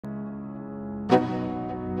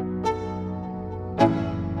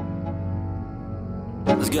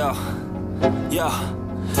Let's go. Yo,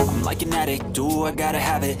 I'm like an addict, do I gotta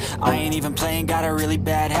have it. I ain't even playing, got a really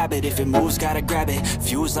bad habit. If it moves, gotta grab it,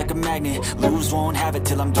 fuse like a magnet. Lose, won't have it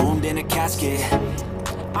till I'm doomed in a casket.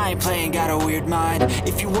 I ain't playing, got a weird mind.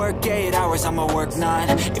 If you work 8 hours, I'ma work 9.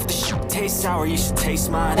 If the shit tastes sour, you should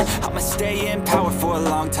taste mine. I'ma stay in power for a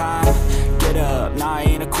long time. Get up, nah, I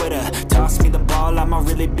ain't a quitter. Toss me the ball, I'm a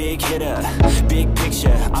really big hitter. Big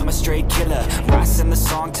picture, I'm a straight killer. Rising the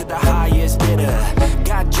song to the highest bidder.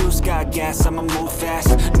 Got juice, got gas, I'ma move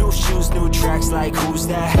fast. New shoes, new tracks, like who's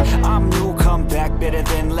that? I'm new, come back, better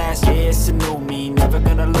than last. Yeah, it's a new me, never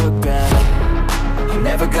gonna look back. I'm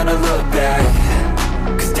never gonna look back.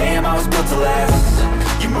 Cause damn, I was built to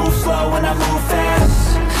last. You move slow and I move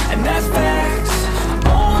fast, and that's facts.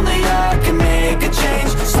 Only I can make a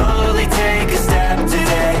change. Slowly take a step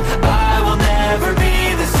today. I will never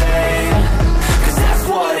be the same. Cause that's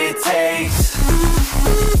what it takes.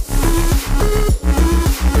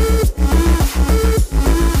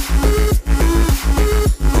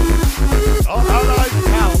 Our allied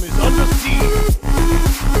town is under siege.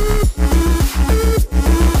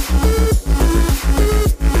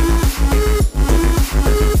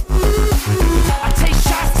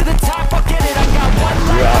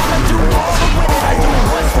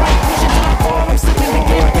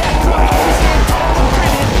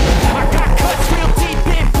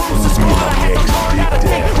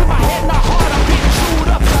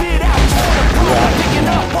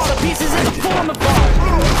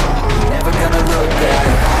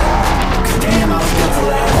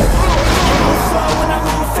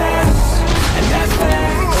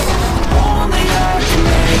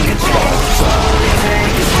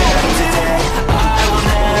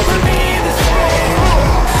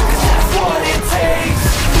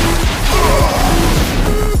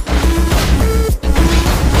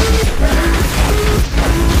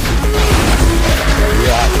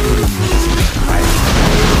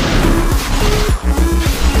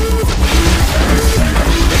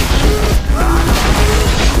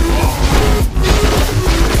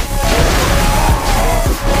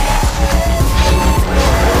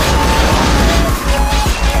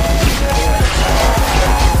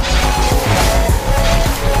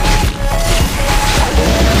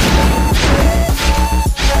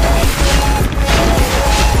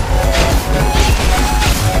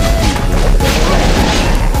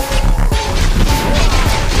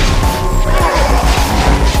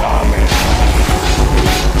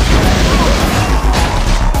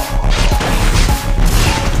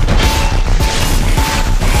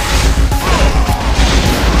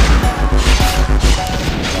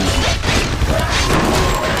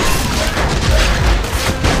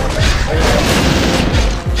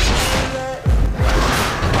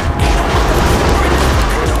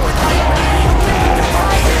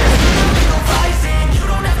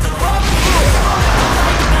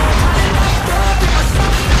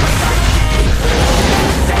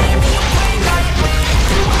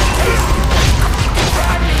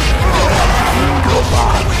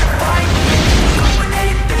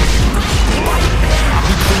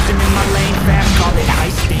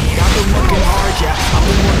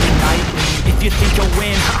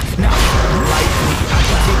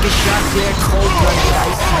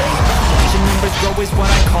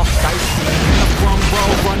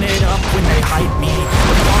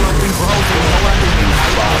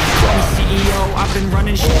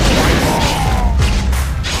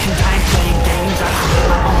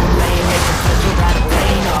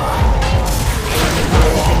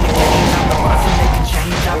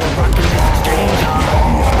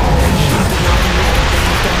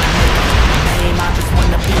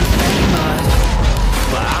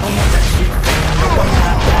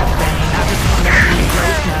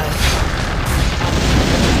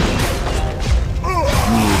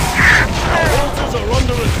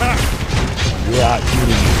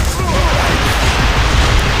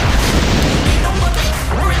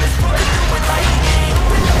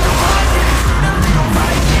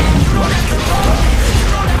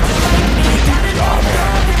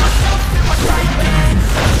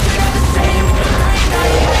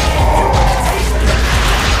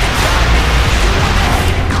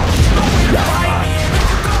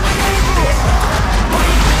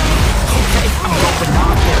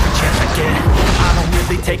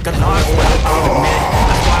 Take a loss, but I'll admit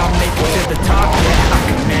that's why I'll make it to the top, yeah, I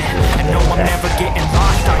commit. And no, I'm never getting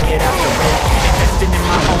lost, I get after it. Investing in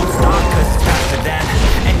my own stock, cause it's faster than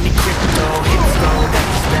any crypto hits low that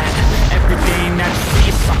you spend. Everything that you see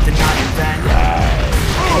is something I invent.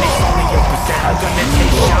 And it's only a percent. I'm gonna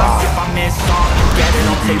take shots if I miss all, get it,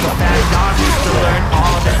 I'll take a bad odds just to learn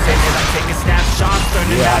all that in it. I'm taking snapshots,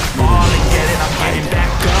 learning how to fall and get it. I'm getting back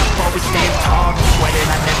up, always staying tall, keep sweating.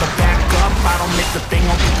 I never back up, I don't miss a thing,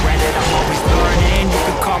 won't regret it. I'm always learning, you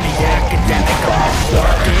can call me academic. I'm always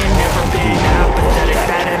working, never been apathetic.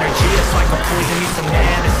 That energy, it's like I'm poisoning some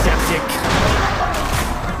antiseptic.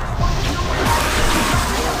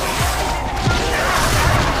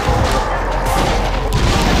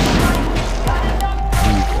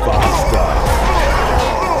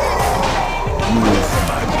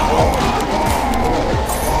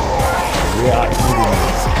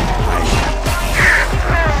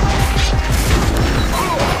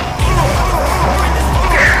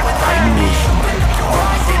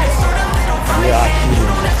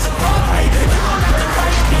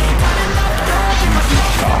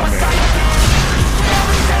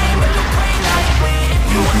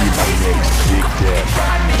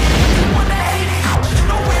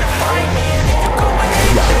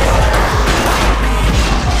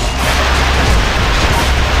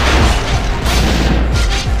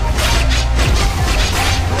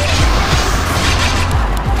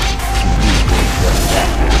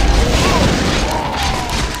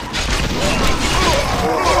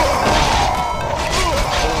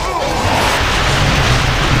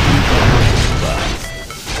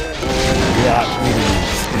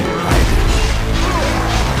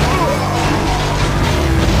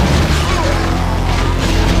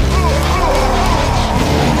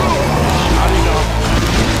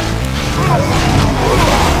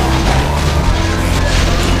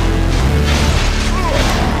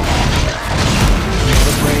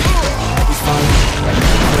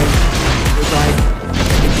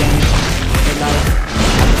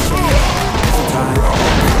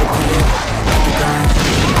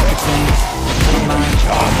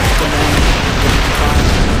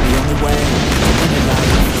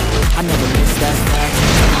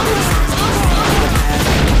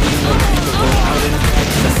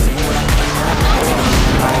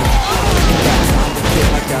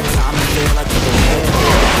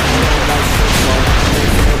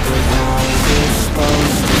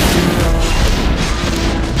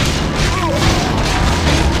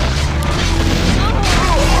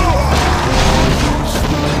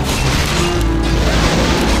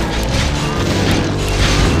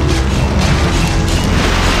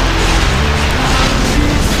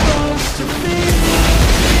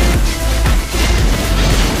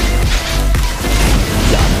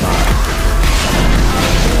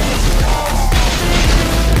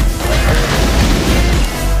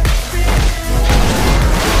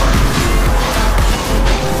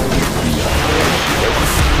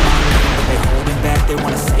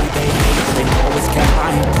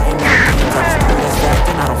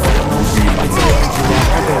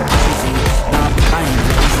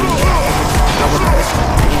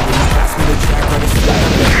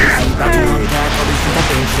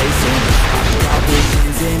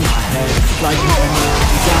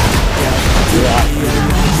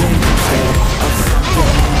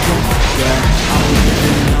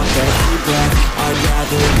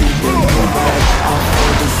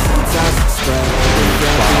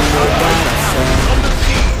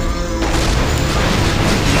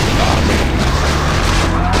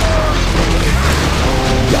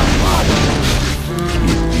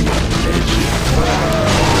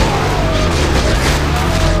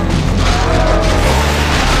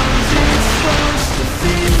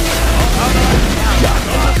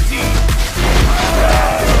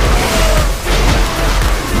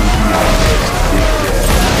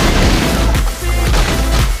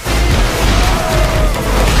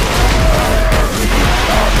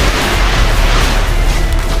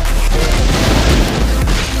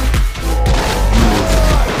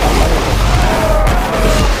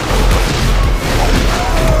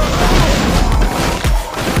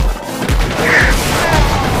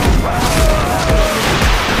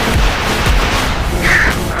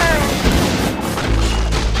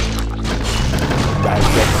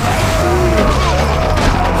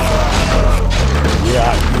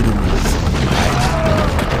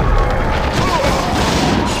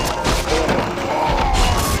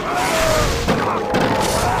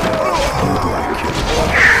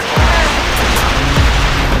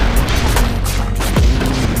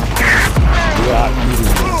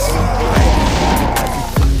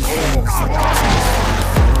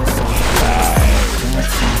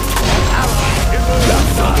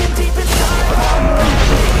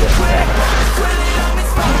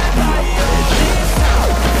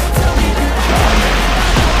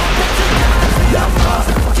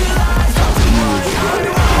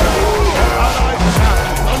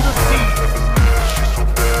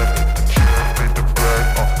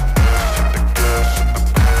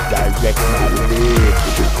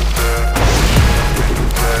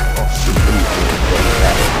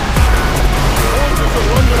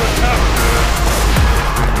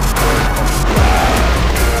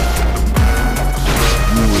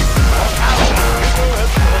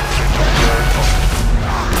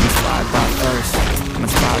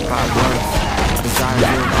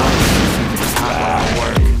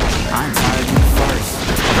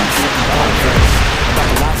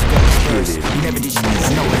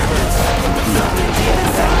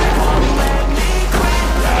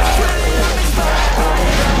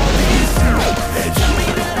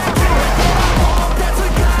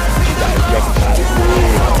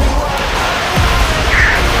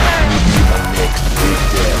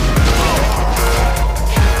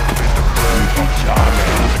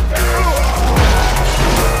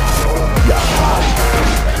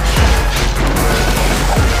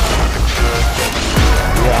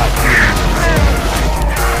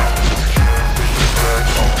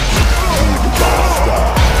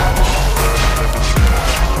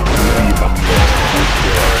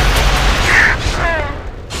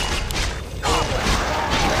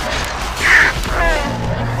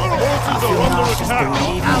 just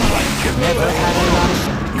believe me. Never had a lot of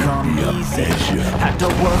shit come easy. Had to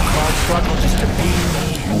work hard, struggle just to be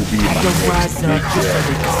me. Had to rise up just so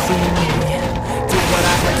they could see me. Do what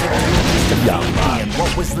I had to do just to be me. And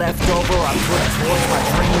what was left over I put towards my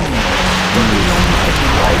dreaming. But the only thing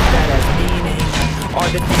in life that has meaning are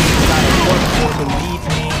the things I work for, believe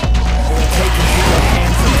me. Take it to your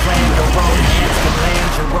hands and plan your own hands to land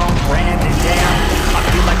your own brand. And damn, I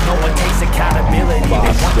feel like no one takes accountability. They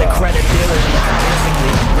want the credibility,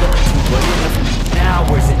 convincingly willing to put in the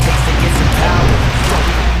hours it takes to get some power. Don't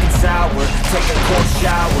be eating sour, take a cold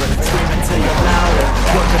shower, scream until you're louder,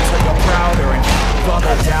 work until you're prouder, and all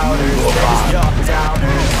the doubters, there's young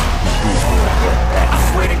downers. I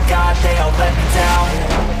swear to God they all let me down.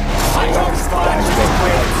 I always thought I just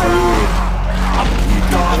wear the crown. I'm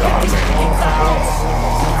dog at these freaking clowns.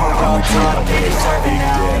 We're all taught they deserve it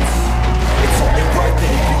now. It's only worth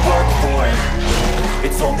it if you work for it.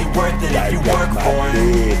 It's only worth it if you work for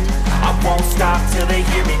it. I won't stop till they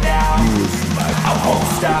hear me now. I won't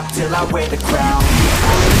stop till I wear the crown.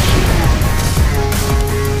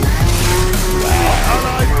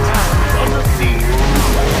 Allied power on the sea.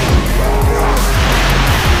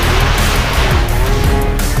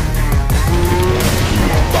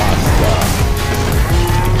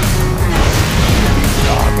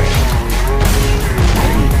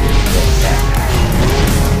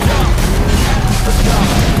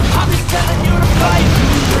 I'll be telling you to fight,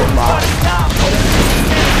 but it's not what it is.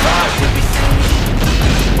 It's hard to be seen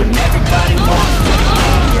when everybody wants to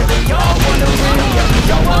win. Yeah, they all wanna win, yeah,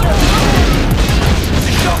 they all wanna win. So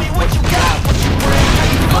show me what you got, what you bring, how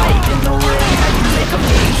you fight in the ring, how you take a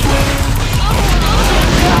mean swing.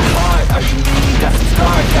 You got heart, are you mean? Got some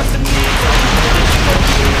scars, got some needs, are you willing to go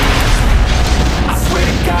deep? I swear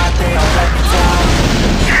to God they all let me down.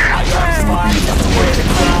 I always find just to wear the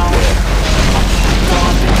crown.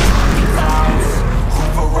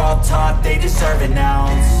 Who were all taught they deserve an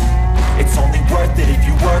ounce. It's only worth it if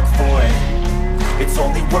you work for it. It's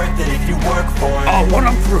only worth it if you work for it. Oh, what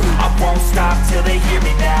I'm through. I won't stop till they hear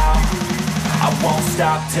me now. I won't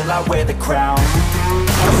stop till I wear the crown.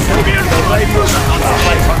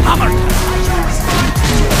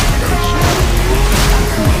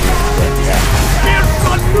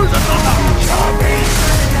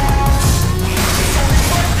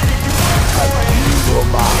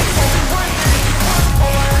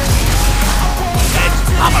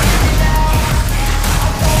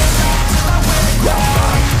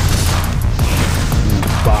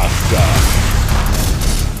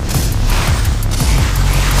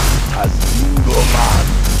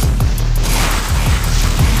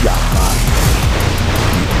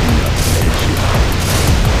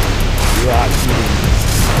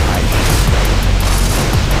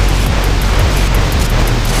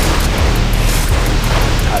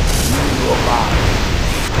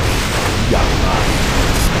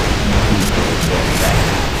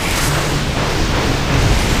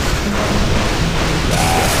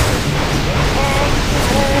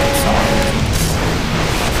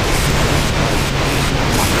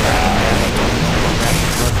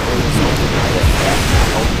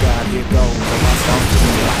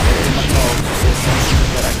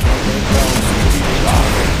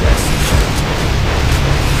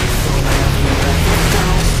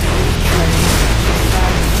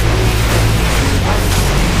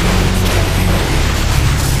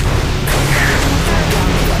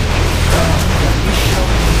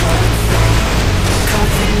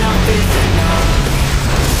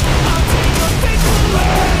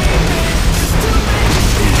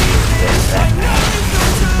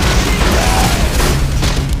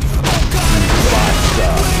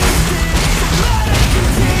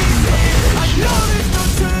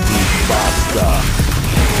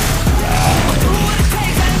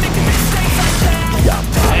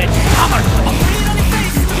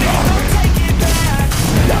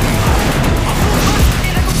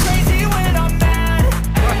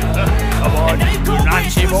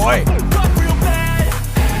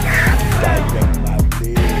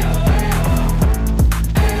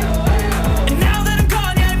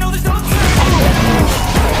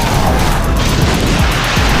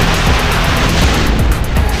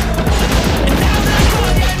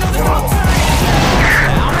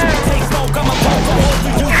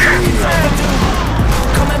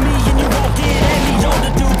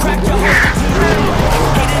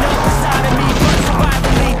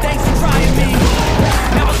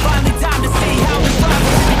 Finally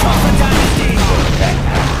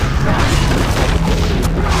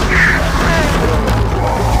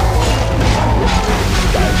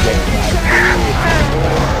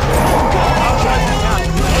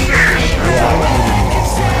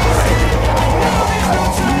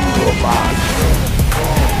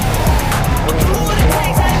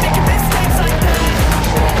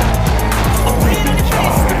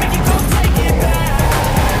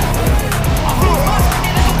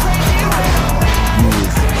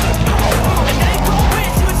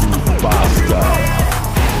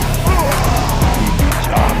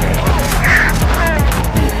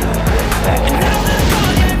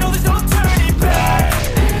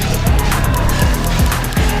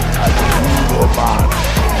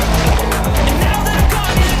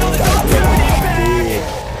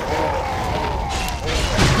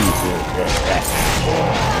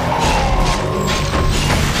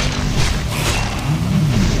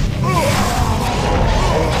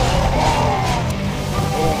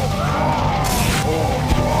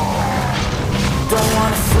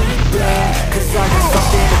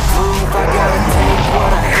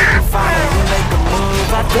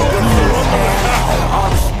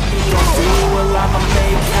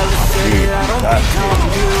become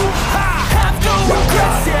you. I have no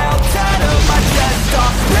regrets, yeah, I'll tattle my chest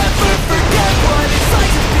off. Never forget what it's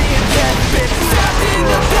like to be a dead bitch. Stabbed in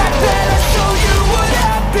the back bed, I'll show you what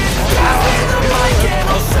happens. Pass me the mic and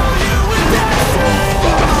I'll show you what that's like.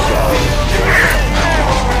 I feel this pain, you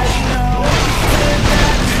already know. Turn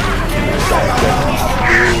that to games like my money's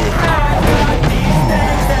true. I've got these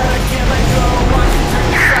things that I can't let go. Watch it turn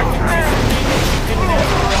this like a demons you can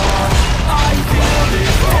never run. I feel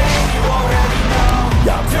this pain, you already know.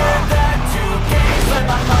 Turn that to games like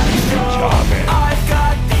my money's true. I've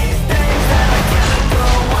got these things that I can't let go.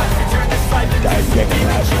 Watch it turn this life into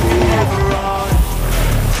demons you can never run.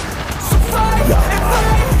 So fight and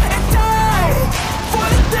fight and die for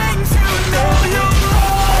the things you know you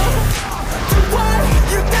love. Do what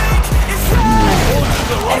you think is right.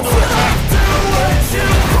 It's life, do what you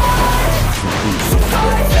want. So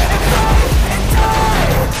fight and fight and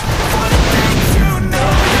die for the things you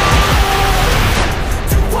know you love.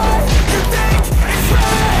 Do what you think is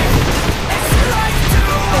right. It's life, do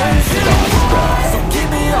what you want. So give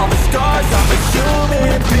me all the scars, I'm a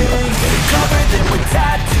human being. Cover them with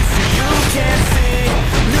tattoos so you can't see.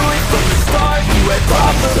 Knew it from the start, you had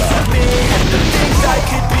problems with me. And the things I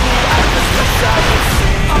could be, I just wish I could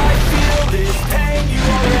see. I feel this pain, you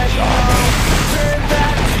already know. Turn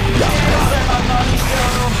that to games, let my money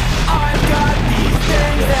show. I've got these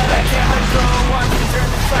things that I can't let go. Watch me turn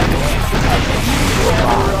the cycle into something you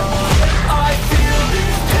ever run. I feel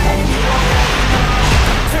this pain, you already know.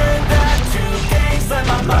 Turn that to games, let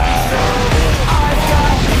my money show. I've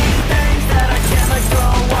got these things that I can't let go.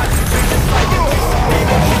 Watch me turn the cycle into something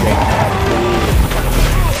you never run.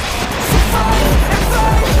 So fight and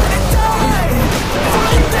fight and die for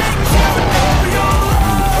the things you know you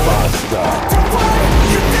love. Do what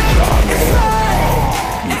you think is right.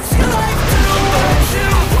 It's your life, do what you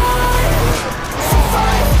want. So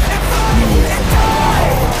fight and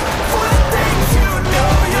die for the things you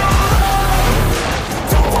know you love.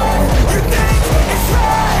 Do what you think is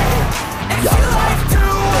right. It's your life, do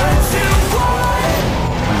what you want.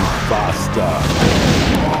 Faster.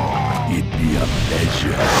 It'd be a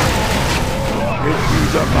pleasure. It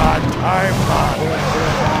is a bad time, man.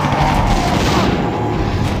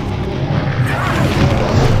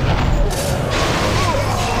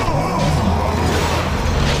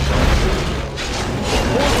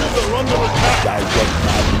 Forces are under attack. Direct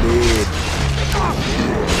my blade.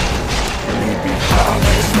 I'll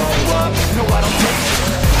never slow up, no I don't take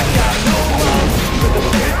shit. I got no love for the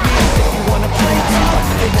fakeness. If you wanna play tough,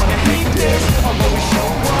 they wanna hate this. I'll always show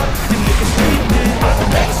up and make a statement. I'll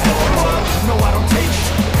never slow up, no I don't take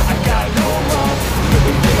shit. I got no love for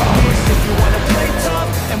the fakeness. If you wanna play tough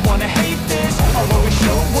and wanna hate this, I'll always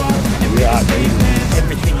show up and make a statement.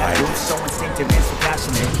 Everything I do so instinctive and so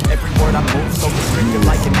passionate. Every word I move so restricted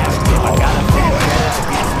like an adjective. I got a vendetta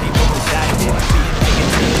against people who's active.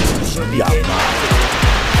 Being negative, you should be getting active.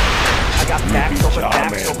 I got facts over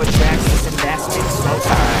tracks, listen fast, speak slow,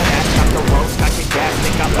 fast, got the roast, got your gas,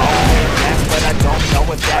 think I'm all there fast, but I don't know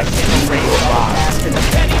if that can erase all past. And the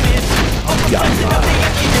pettiness, of the legend of the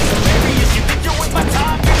emptiness, hilarious, you think you're worth my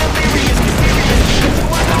time, you're delirious, mysterious, because you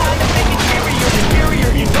are not to make it inferior, inferior,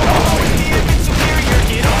 you know I'll always be a bit superior,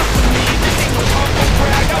 get off of me, this ain't no humble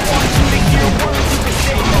brag, I want you to hear words, you can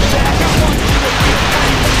say no back, I want you to feel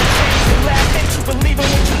free when you change your last, and you believe in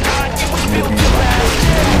what you got, it was built to last,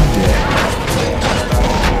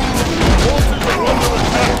 Forces are under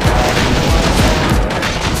attack.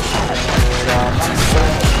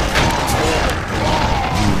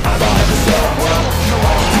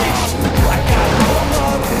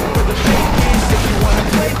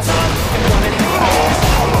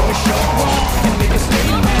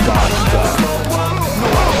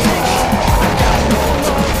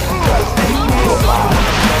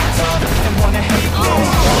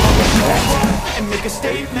 Make a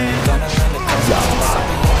statement.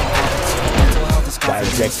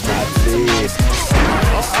 Direct my blade.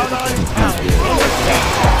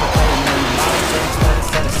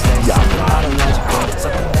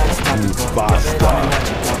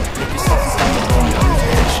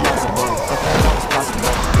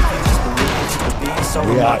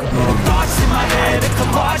 Thoughts in my head, a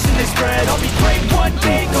collage in this bread. I'll be great one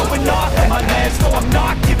day, going off in my meds. No, I'm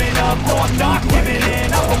not giving up, no, I'm not giving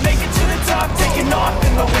in. I will make it to the top, taking off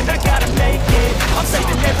in the wind. I gotta make it. I'm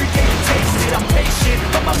saving every day to taste it. I'm patient,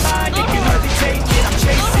 but my mind, it can hardly take it. I'm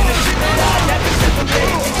chasing a dream that I never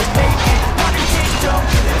separated. Just make it, not a kingdom,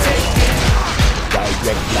 gonna take it.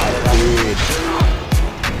 Direct my blade.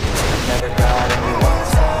 Never got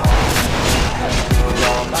anyone's help. Had to do it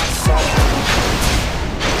all myself.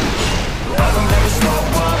 I will never slow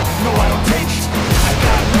up, no I don't take shit. I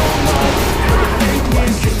got no love.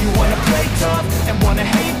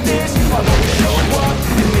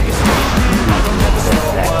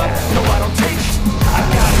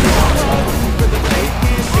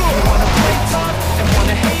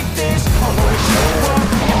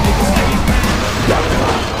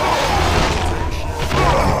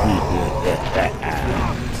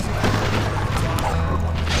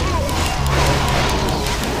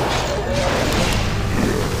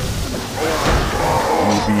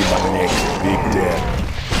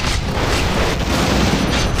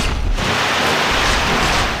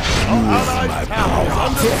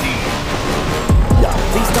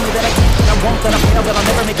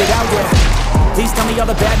 me all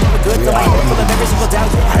the bad, all the good. Fill my head full of every single doubt,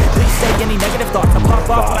 yeah. Please say any negative thoughts, I pop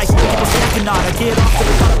off when I hear people say I cannot. I get off to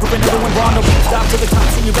the top, proving everyone wrong. No won't stop to the top,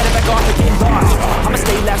 so you better back off or get lost. I'ma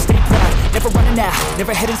stay loud, stay proud, never running out,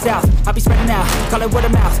 never heading south. I'll be spreading out, call it word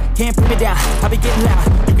of mouth. Can't put me down, I'll be getting loud.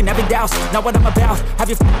 You can have it douse, not what I'm about. Have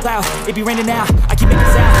your f***ing cloud, it be raining now. I keep making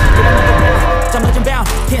sound, get another round. I'm legend bound,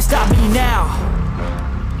 can't stop me now.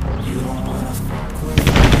 You don't wanna fuck with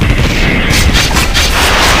me.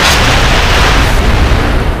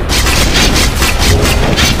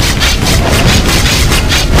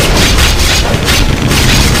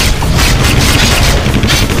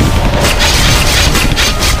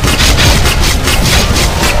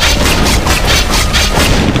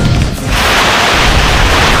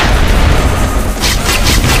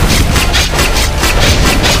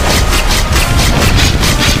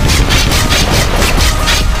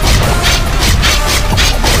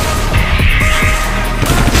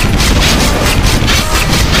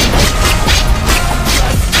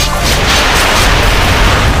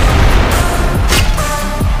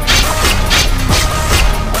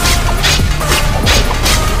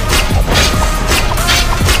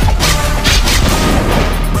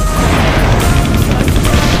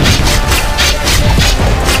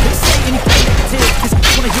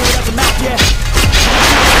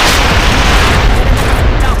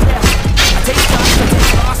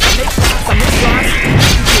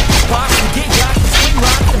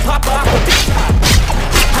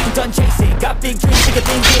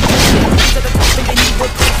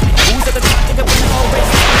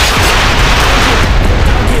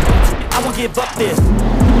 Give up this,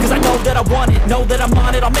 cause I know that I want it, know that I'm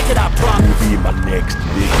on it, I'll make it, I promise. You be my next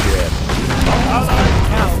big step.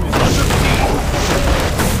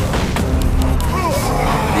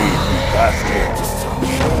 Easy bastard.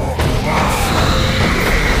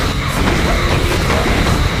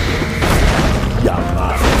 Yeah,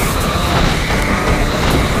 man.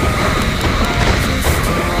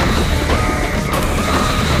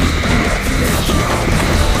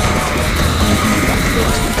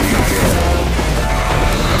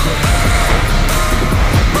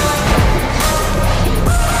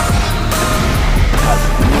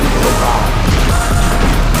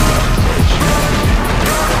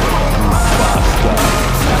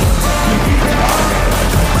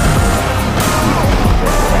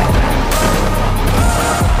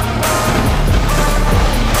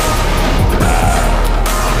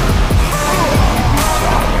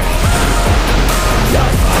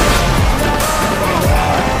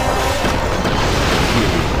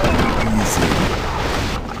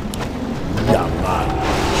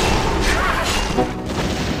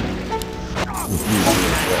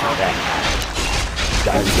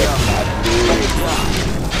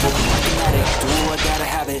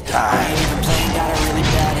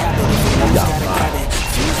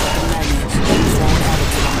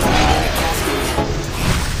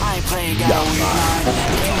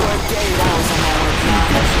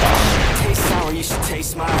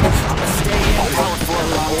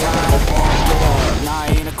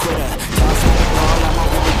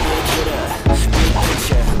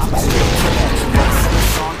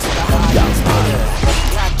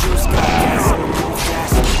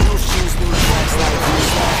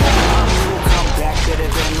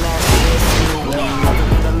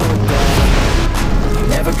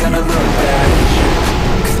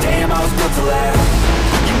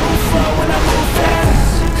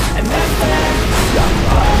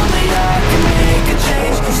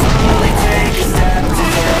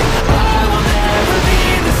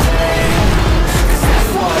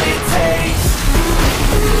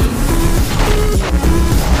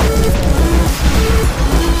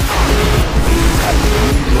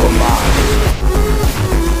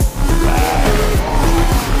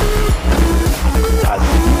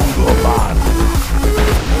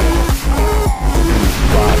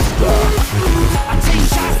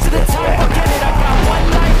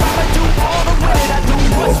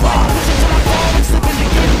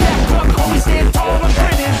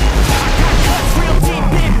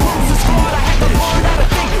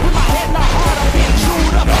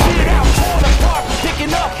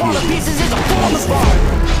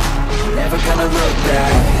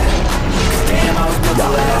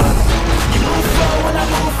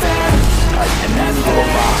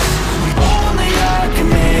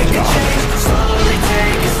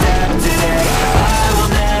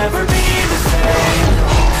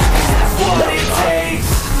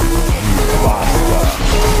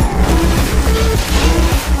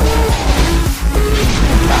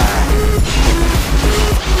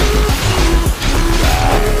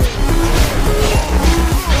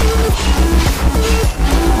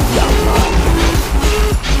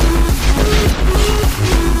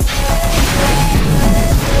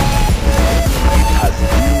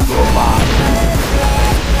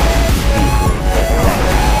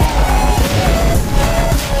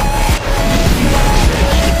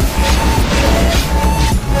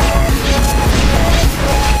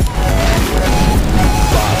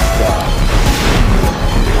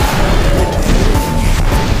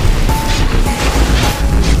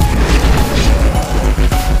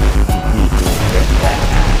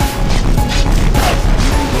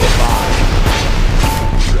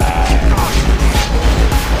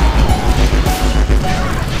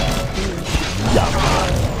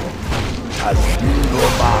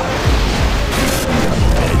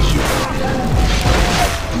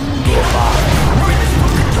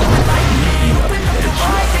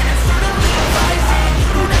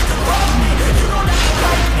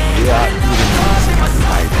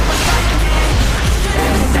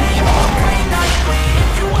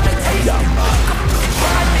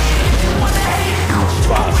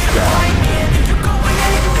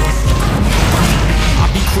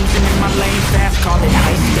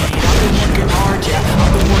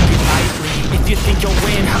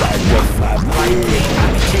 unlikely. I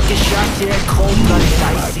be taking shots, yeah, cold-blooded,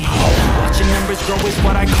 icy. Watching numbers grow is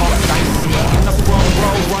what I call sightseeing. In the front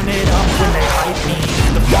row, run it up when they hype me.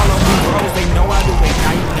 The following bros, they know how to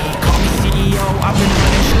ignite me. Call me CEO, I've been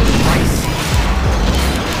running shit pricey.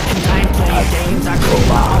 And I ain't playing games, I create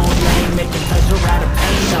my own lane, making pleasure out of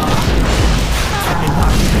pain, turning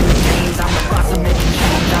losses into gains, I'm the boss, I'm making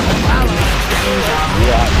change, I'm the rock in this exchange,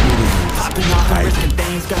 popping off and risking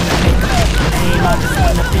things, gonna make a name, I just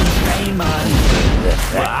wanna be famous,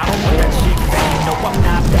 but I don't want that cheap fame, no I'm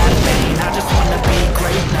not that vain, I just wanna be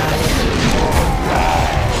greatness.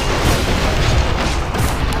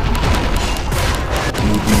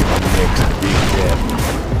 You'll be my next big step.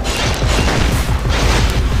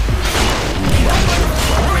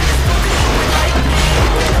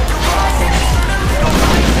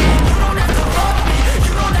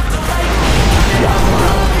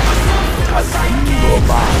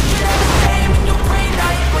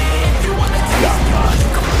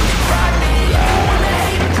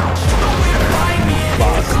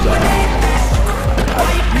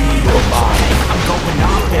 I'm going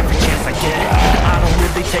off every chance I get. I don't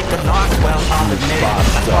really take a loss, well I'll admit it.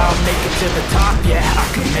 That's why I'll make it to the top, yeah, I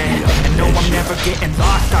commit. And no, I'm never getting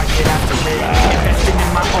lost, I get after it. Investing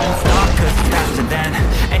in my own stock, cause it's faster than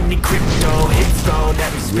any crypto hits though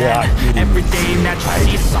that we spend. Everything that you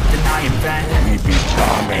see is something I invent,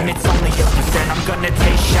 and it's only a percent. I'm gonna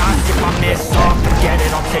take shots, if I miss off, forget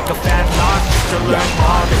it. I'll take a fat loss just to learn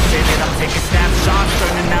all that's in it. I'm taking snapshots,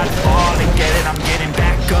 turning out to fall and get it. I'm getting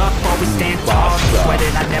back up, always stand tall and sweat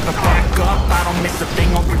it. I never back up, I don't miss a thing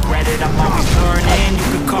or regret it. I'm always learning, you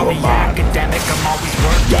can call me academic. I'm always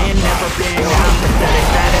working, never being apathetic.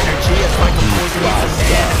 That energy is like a poison, it's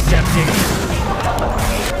an antiseptic.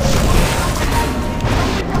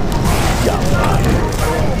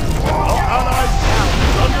 Our allies now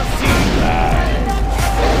under siege.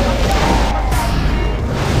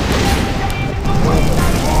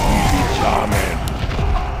 Charming.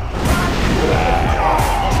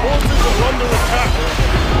 Our forces are under attack.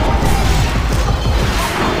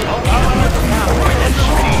 Our allies now under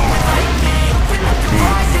siege.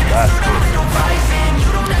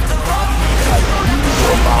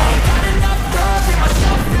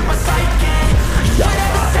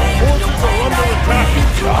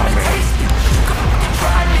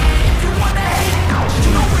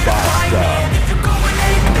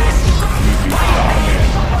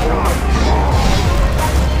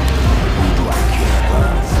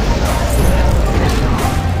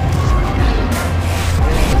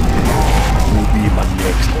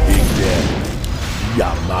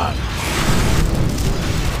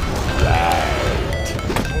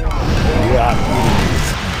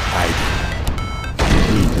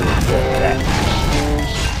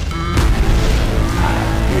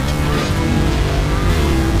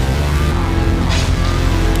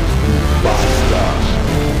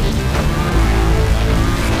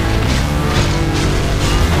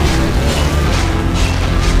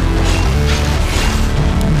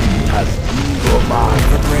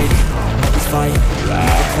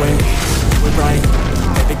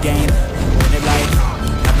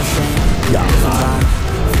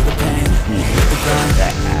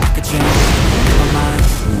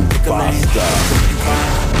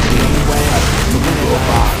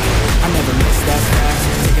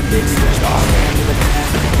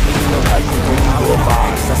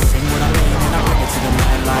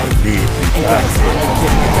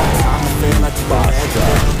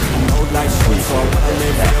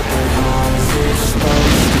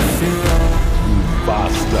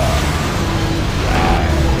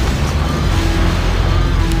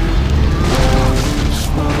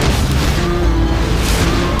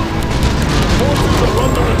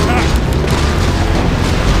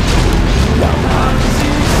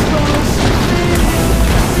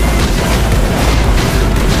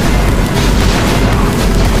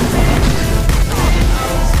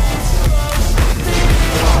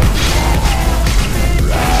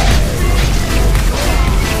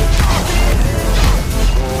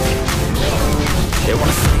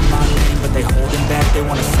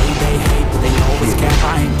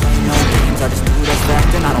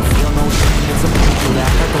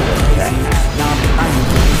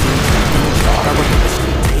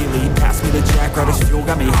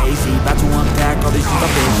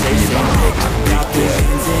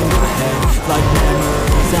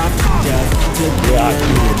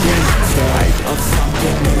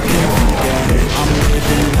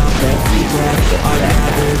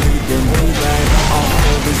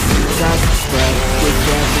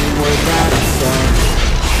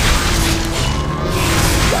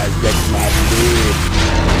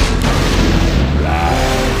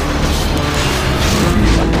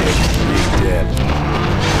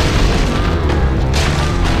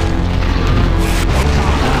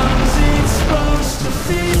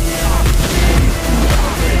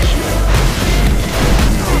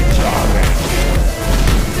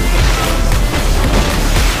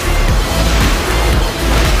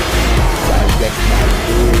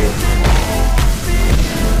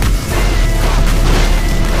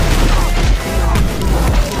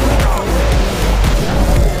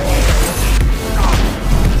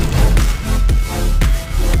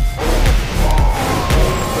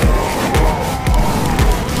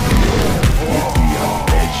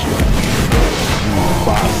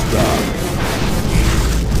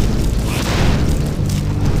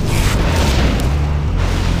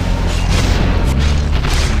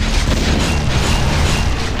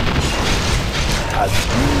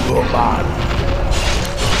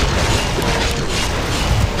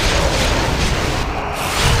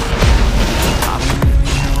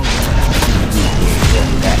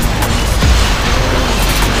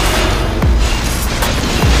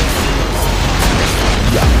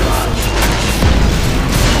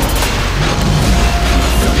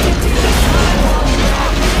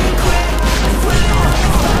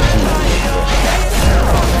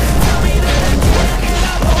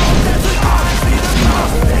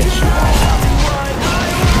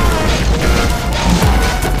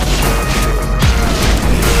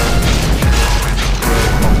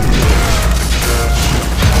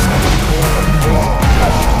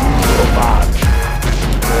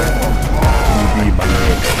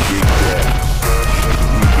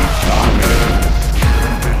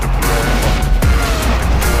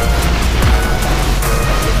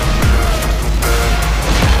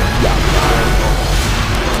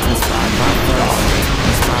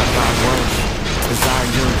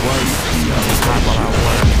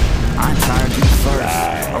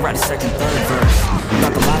 second, third verse.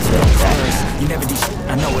 About the milestones first. You never do shit,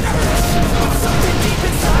 I know it hurts. Something deep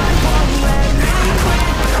inside won't let me quit.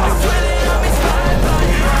 I swear that I'm inspired by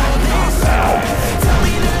all this. Tell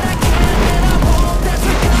me that I can and I won't. That's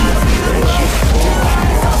because we don't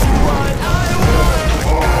tell me what I want.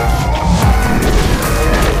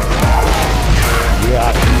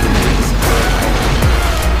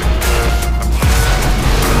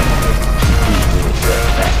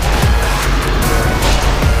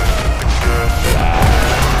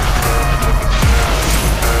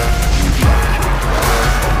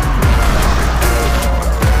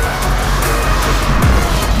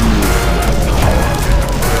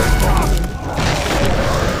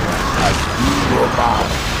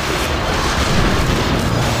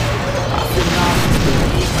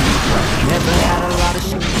 Never had a lot of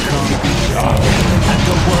shit come easy. Had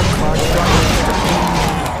to work hard, struggle to be me.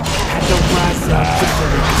 Had to rise up just so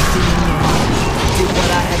they could see me. Did what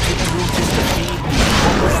I had to do just to feed me.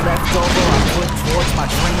 What was left over I put towards my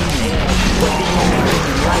dream. But the only thing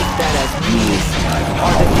in life that has meaning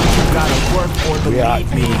are the things you gotta work for, believe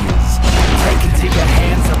me. Take it to your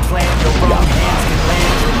hands and plan. Your own hands can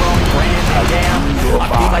land your own brand. And damn, I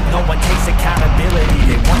feel like no one takes accountability.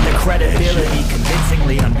 They want the credibility,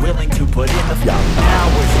 convincingly unwilling to put in the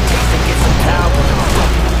hours it takes to get some power.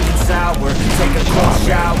 Fucking sour, take a cold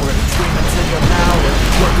shower, scream until you're louder,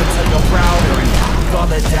 work until you're prouder, and with all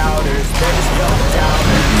the doubters, there is no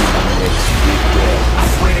doubter. I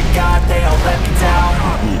swear to God they all let me down.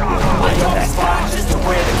 I always fought just to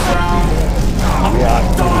wear the crown. I'm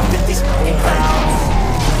locked off at these fucking clowns.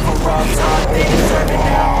 For all time they deserve it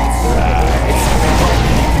now. It's only worth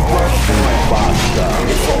it if you work for it.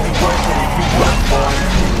 It's only worth it if you work for it.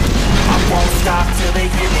 I won't stop till they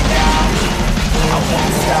hear me now. I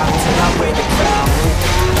won't stop till I wear the crown.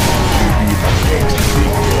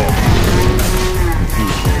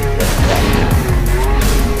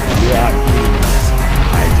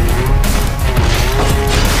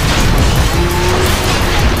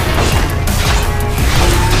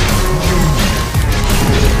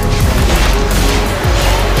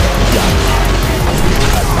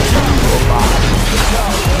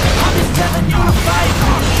 I'm just telling you to fight,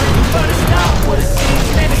 but it's not what it seems.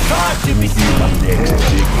 Man, it's hard to be seen.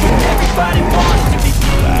 Everybody wants to be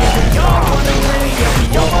free. We all wanna win, yeah, we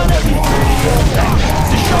all wanna be free.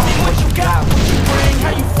 So show me what you got, what you bring,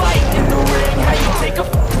 how you fight in the ring, how you take a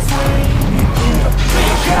fucking swing. Do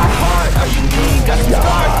you got heart? Are you mean? Got some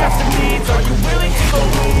scars, got some needs. Are you willing to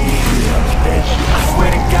believe? I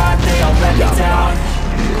swear to God they all let me down.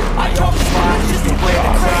 I always fought just to wear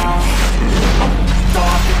the crown. I'm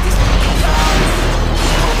off at these fucking clowns.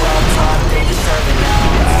 For all time they deserve it now.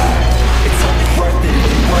 It's only worth it if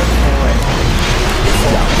you work for it. It's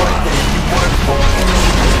only worth it if you work for it.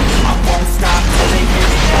 I won't stop till they hear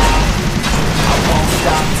me now. I won't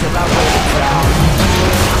stop till I wear the crown.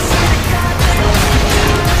 I swear to God they don't let me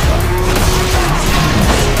down.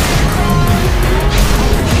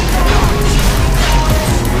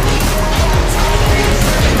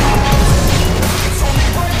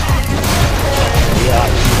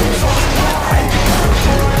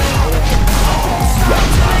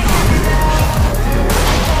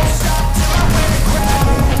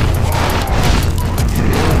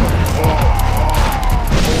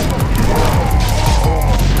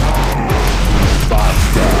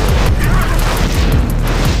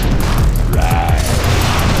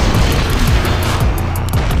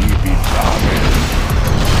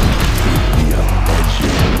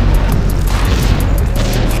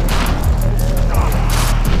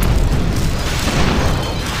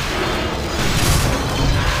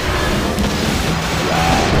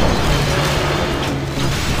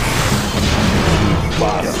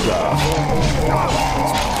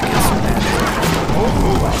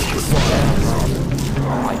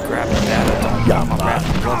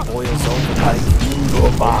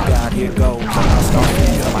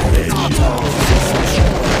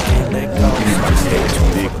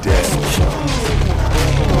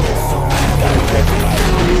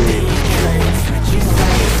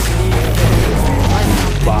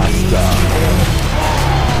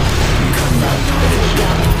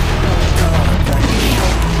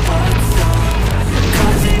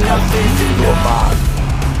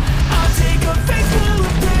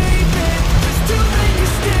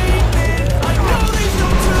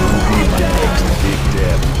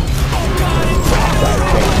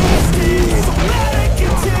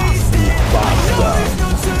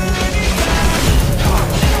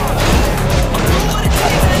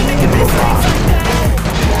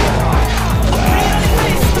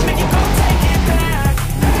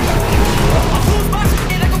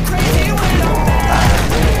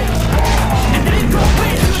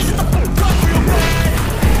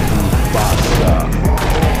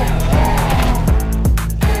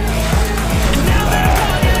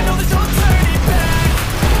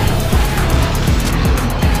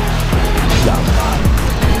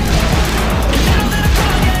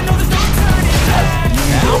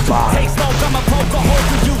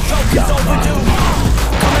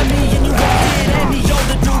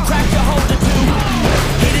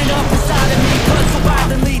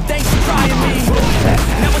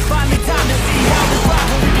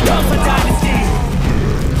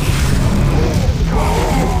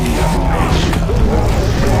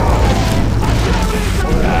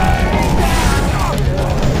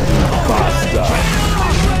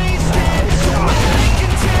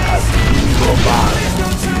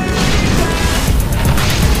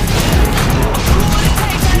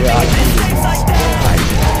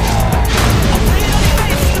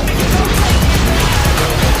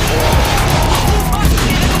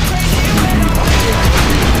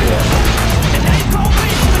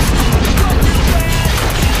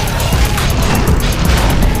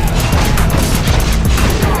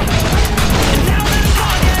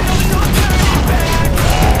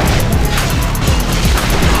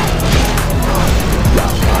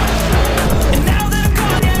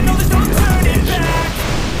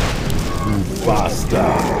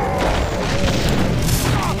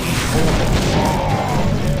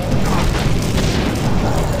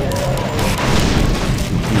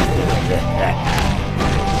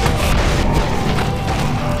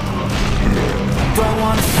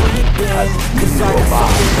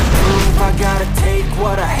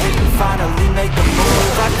 hate and finally make a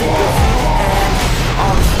move. I think of you and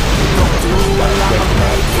all the shit you don't do. Well, I'ma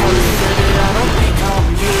make hella sure that I don't become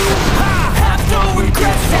you. I have no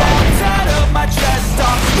regrets, yeah, it's out of my chest.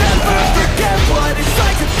 I'll never forget what it's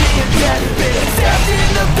like to be a deadbeat. Stabbed in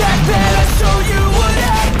the back bed, I'll show you what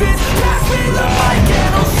happens. Pass me the mic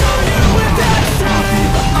and I'll show you with action.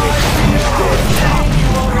 I feel this pain, you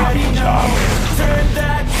already know. Turn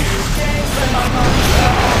that to games, let my money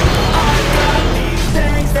show. I got these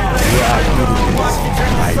things that I can't go. Watch me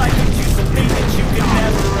turn this life into something that you can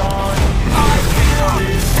never own. I feel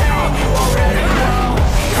this pain, you already know.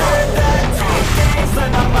 Turn that to games, let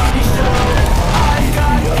my money show. I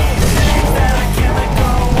got these things that I can't let go.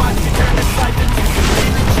 Watch me turn this life into something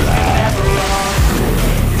that you can never own.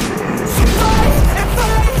 So fight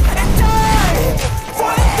and die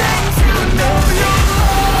for the things you know you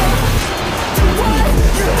love. Do what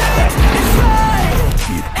you think is right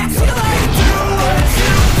until I do what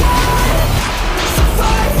you want. So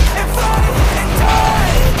fight and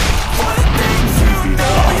die for the things you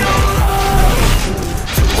know you love.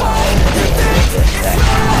 Do what you think is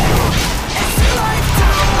right until I do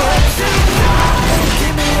what you want.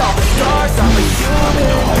 Give me all the stars, I'm a human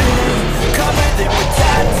being. Cover them with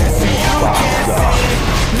tattoos so you can't see.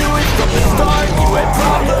 Knew it from the start, you had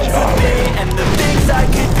problems with me and the things I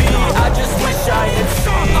could be, I just wish I had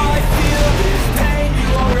seen. I feel this pain, you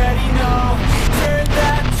already know. Turn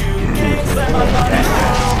that to games, let my money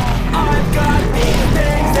show. I've got these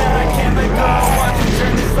things that I can't let go. Watch me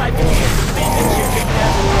turn this life into something that you can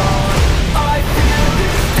never own. I feel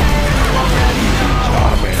this pain, you already know.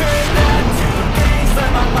 Turn that to games, let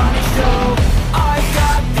my money show. I've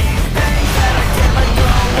got these things that I can't let go.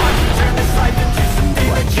 Watch me turn this life into something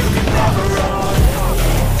that you can never own.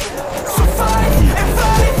 So fight and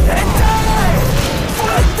die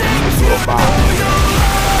for the things you know you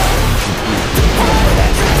love. Do what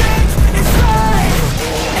you think is right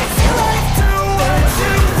until I do what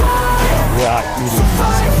you want. So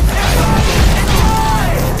fight and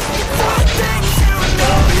die for the things you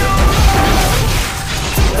know you love.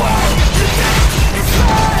 Do what you think is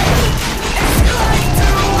right until I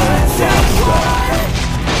do what you want.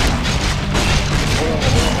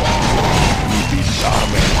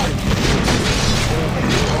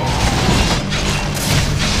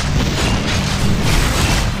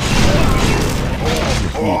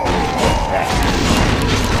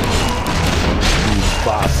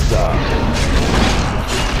 Faster.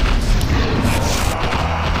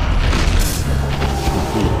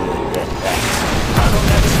 I don't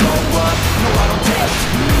ever slow up, no I don't take.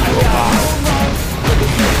 I got no love for the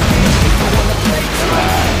fakeness. I wanna play tough,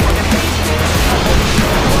 I wanna hate this. I wanna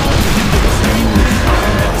show up, do the statement. I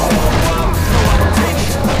don't ever slow up, no I don't take.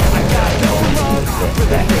 I got no love for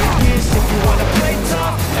the fakeness. If you wanna play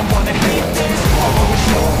tough and wanna hate this, I wanna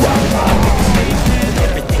show up, I make a statement.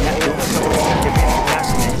 Everything I do is so distinctive and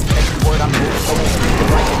passionate. Every word I move is so distinctive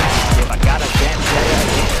like an adjective. I got a vendetta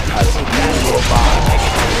against people so bad I make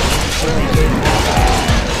it really good.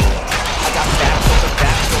 I got facts over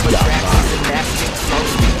tracks and that's things slow,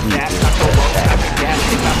 speak fast, not the world, I can gas,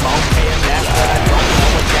 think I'm okay and that's but I don't know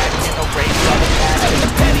what that can erase all the past and the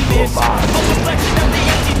pettiness. A reflection of the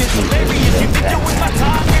emptiness, hilarious. You've been doing my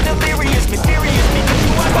time, you're delirious, mysterious, because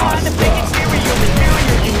you are behind the fake exterior,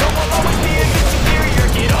 inferior. You know I'll always be a bit superior.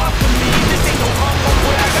 Get off of me, this ain't no humble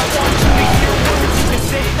brag. I want you to hear words, you can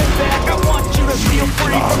say them back. I want you to feel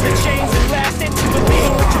free from the chains that last, and to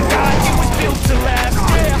believe what you got, you was built to last.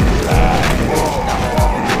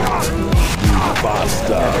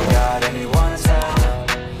 Faster. Never got anyone's help,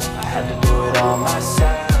 I had to do it all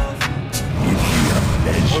myself.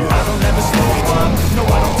 I don't ever slow up, no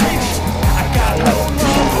I don't take. I got no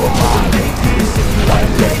love for my fakeness. If you wanna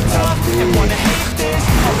play tough and wanna hate this,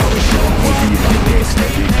 I'll always show up and make a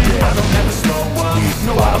statement. I don't ever slow up,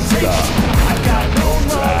 no I don't take. I got no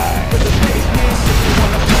love for the fakeness. If you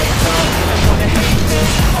wanna play tough and wanna hate this,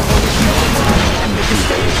 I'll always show up and make a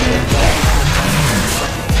statement.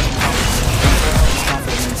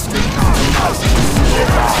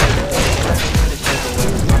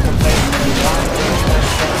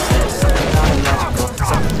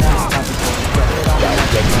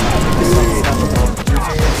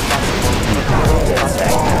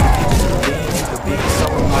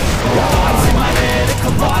 Yeah.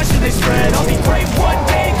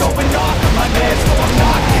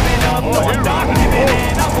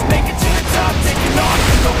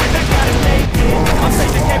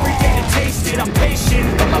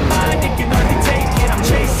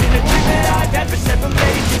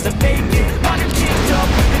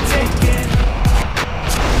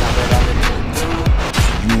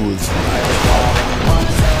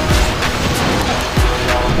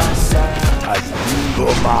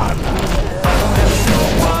 Come on. I don't ever show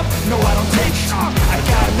up, no I don't take shock. I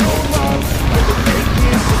got no love for the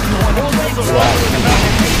fakeness. If you wanna play tough, you're gonna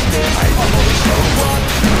hate this. I'll always show up,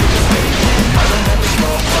 niggas faking. I don't ever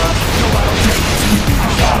show up, no I don't take shit. I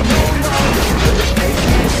got no love for the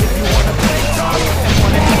fakeness. If you wanna play tough and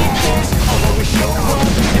wanna hate this, I'll always show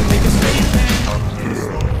up and make a statement.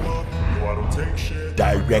 No I don't take shit.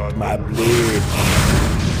 Direct my blade.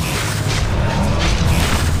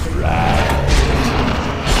 Right.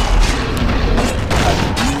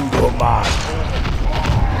 Come on.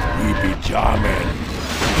 We be charming.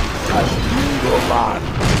 Come on.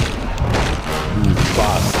 Move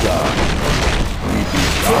faster. We be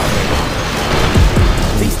charming.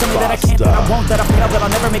 Please tell me that I can't, that I won't, that I fail, that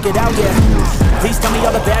I'll never make it out, yeah. Please tell me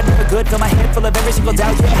all the bad, never good, fill my head full of every single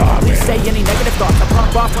doubt, yeah. Please say any negative thoughts, I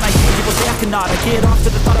pop off when I hear people say I cannot. I get off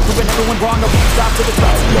to the thought of proving everyone wrong, no can't stop to the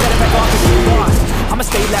thoughts, you better back off and get lost. I'ma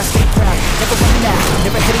stay loud, stay proud, never running out,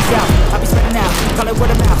 never heading south. I'll be spreading out, call it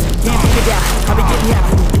word of mouth, can't figure it out, I'll be getting out.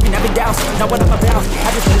 You can have it doubts, not what I'm about,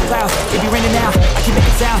 I just let it cloud, it be raining now, I can make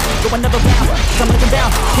it sound, go another round, cause I'm looking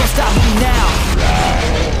down, can't stop me now.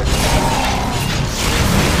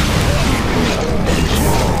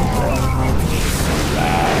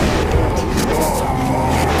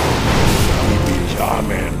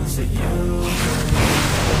 Charming.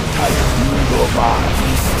 Come on.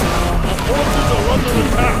 The forces are under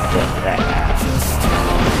attack.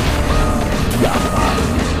 Yeah, man.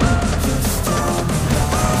 Use my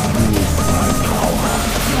power.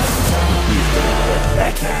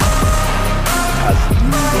 As you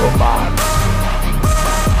man.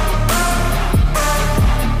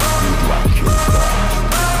 You do a kill God.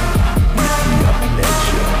 With me a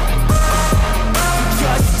pleasure.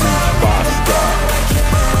 Faster.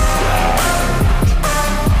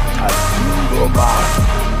 As you man.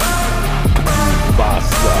 Move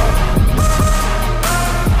faster.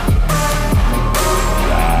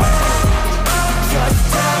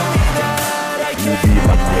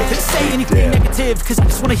 Didn't say anything negative, cause I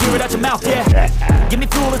just wanna hear it out your mouth, yeah. Give me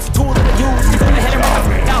fuel, it's a tool that I use to go ahead and run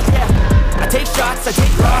my mouth, yeah. I take shots, I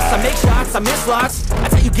take loss, I make shots, I miss lots.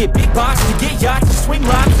 That's how you get big box, you get yachts, you swing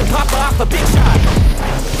locks and pop off a big shot.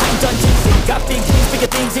 I'm done chasing, got big dreams, bigger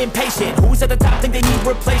things, impatient. Who's at the top think they need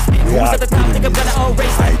replacement? Who's at the top think I'm gonna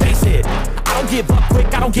erase it? Face it, I don't give up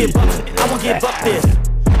quick, I don't give up, I won't give up this.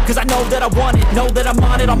 Cause I know that I want it, know that I'm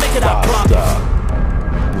on it, I'll make it, I promise.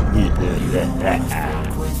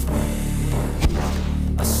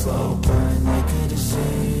 A slow burn like a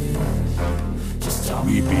disease. Just tell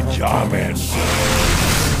me We be charming.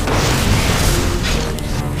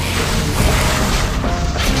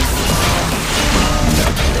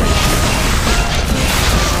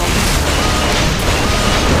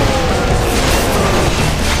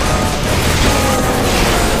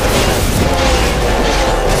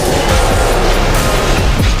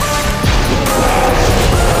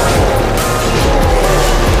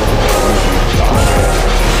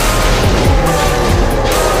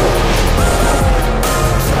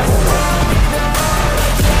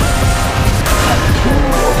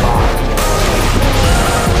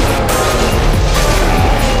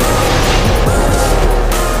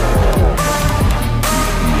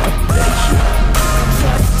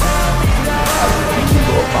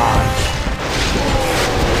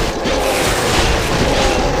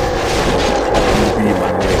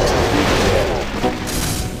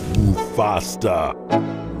 Faster.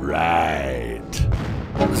 Right.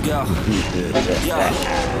 let's go. Yo,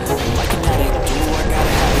 like an addict, do I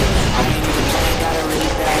gotta have it. I ain't even playing, got a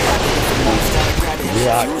really bad habit. If it moves, gotta grab it.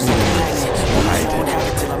 Fuse like a magnet, moves won't have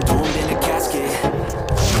it till I'm doomed in a casket.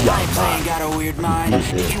 I ain't playing, got a weird mind.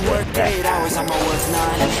 If you work 8 hours, I'ma work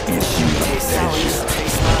 9. If you taste sour, you should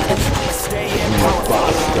taste mine. I'ma stay in power for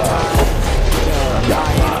a long time. Get up, I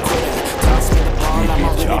ain't a quitter. Toss me the ball, I'm a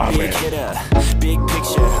really big hitter. Big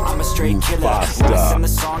picture, I'm a straight killer. Rising the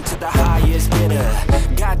song to the highest bidder.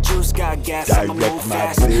 Got juice, got gas, I'ma move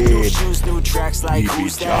fast. New shoes, new tracks, like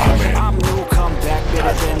who's that? I'm new, come back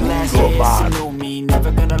better than last. Yeah, it's a new me,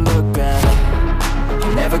 never gonna look back.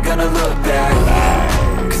 Never gonna look back.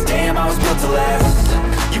 Cause damn, I was built to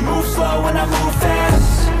last. You move slow and I move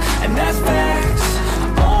fast, and that's facts.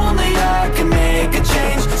 Only I can make a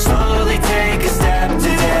change. Slowly take a step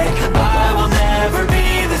today. I will never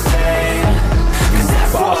be the same. Cause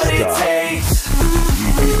that's what it takes. We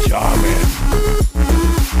be charming.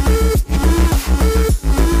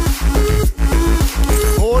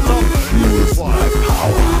 More lumber. Use my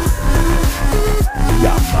power.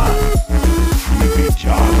 Yeah, man. We be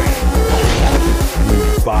charming.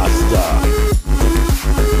 Move faster.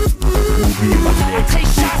 We be my I take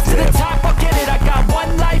shots to the top, I'll get it, I got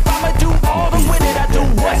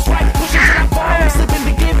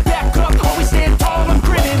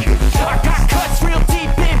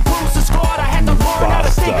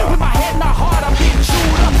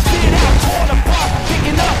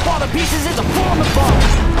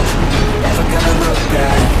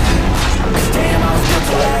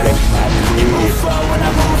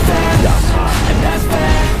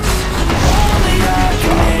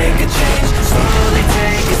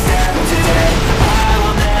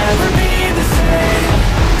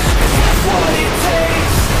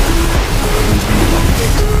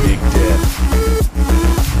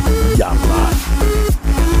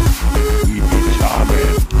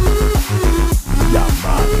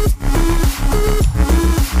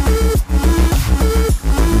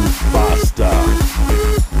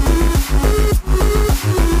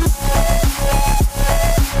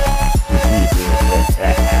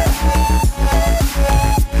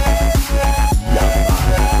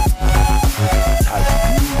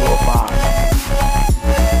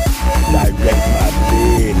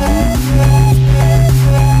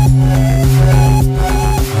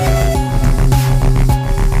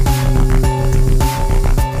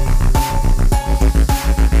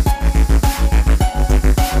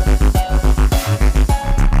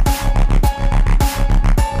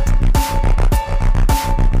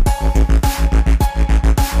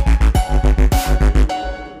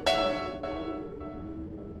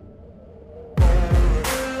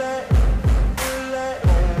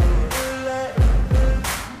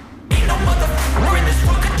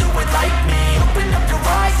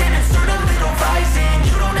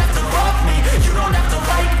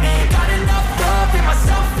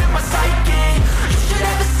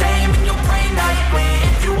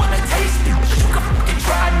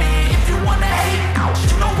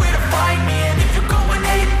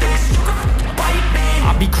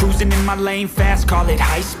playing fast, call it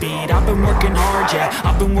high speed. I've been working hard, yeah,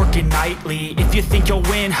 I've been working nightly. If you think you'll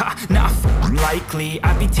win, ha, nah, likely.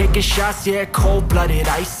 I be taking shots, yeah, cold-blooded,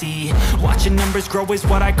 icy. Watching numbers grow is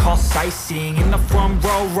what I call sightseeing. In the front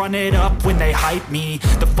row, run it up when they hype me.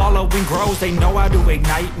 The following grows, they know how to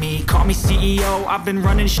ignite me. Call me CEO, I've been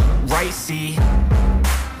running shit right, see.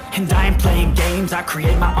 And I ain't playing games, I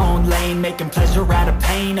create my own lane, making pleasure out of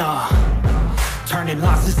pain, turning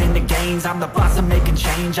losses into gains. I'm the boss, I'm making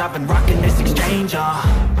change. I've been rocking this exchange,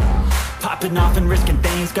 popping off and risking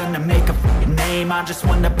things. Gonna make a f***ing name. I just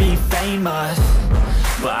wanna be famous,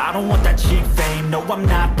 but I don't want that cheap fame. No, I'm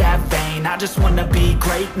not that vain. I just wanna be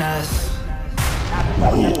greatness.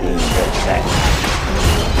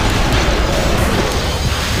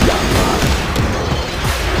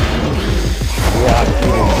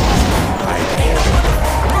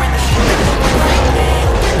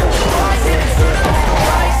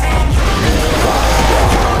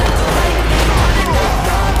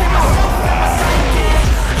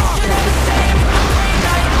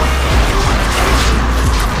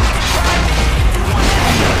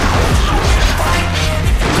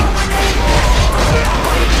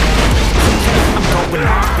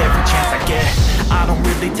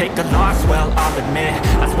 Take a loss, well, I'll admit.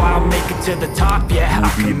 That's why I'll make it to the top, yeah, I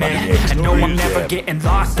commit. And no, I'm never getting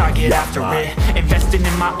lost, I get after it. Investing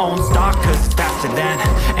in my own stock, cause it's faster than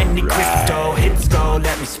any crypto. Hits go,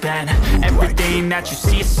 let me spend. Everything that you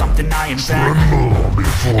see is something I invent.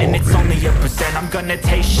 And it's only a percent. I'm gonna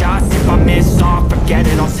take shots. If I miss all, forget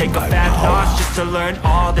it. I'll take a bad loss just to learn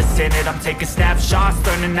all that's in it. I'm taking snapshots,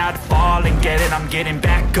 learning how to fall and get it. I'm getting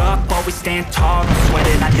back up, always stand tall, I'm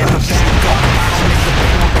sweating. I never back up, I don't miss a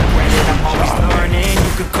thing. I'm always learning,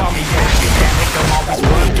 you could call me academic. I'm always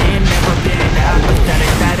working, never been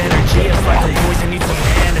apathetic. That energy is like a poison, needs some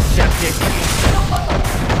antiseptic.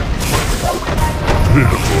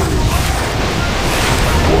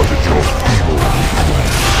 What did your people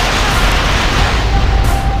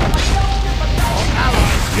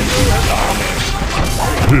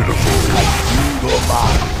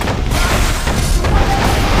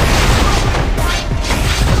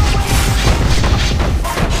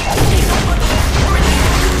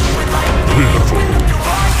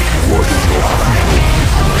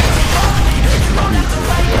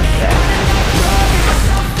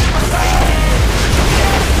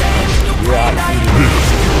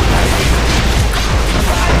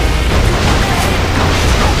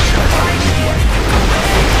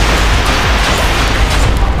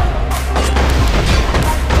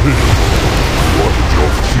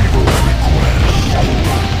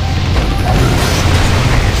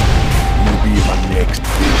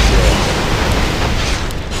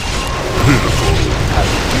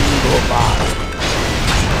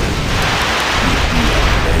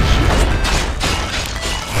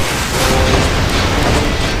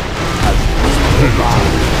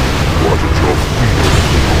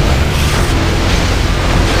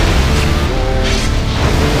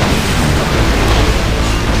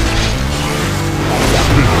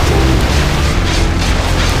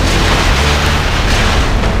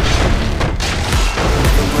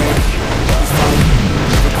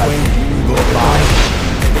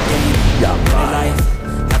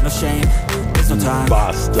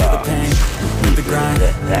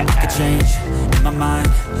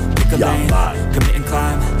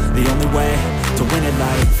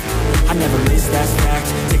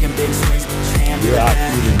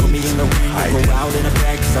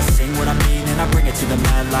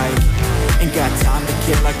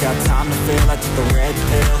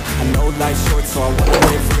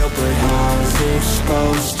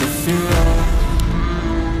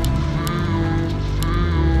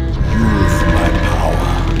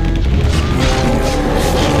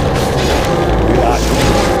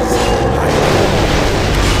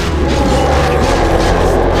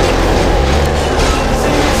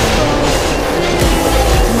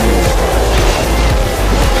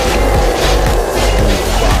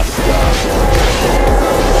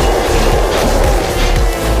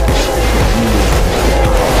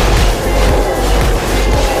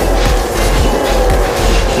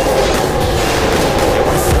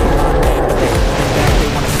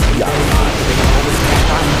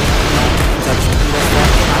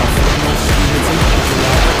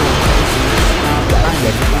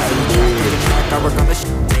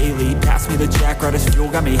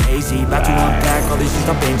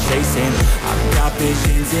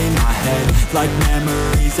like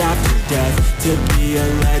memories after death, to be a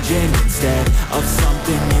legend instead of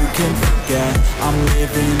something you can forget. I'm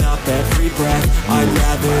living up every breath, I'd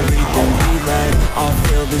rather lead than be led. I'll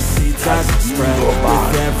fill the seats as I spread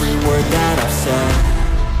with every word that I've said.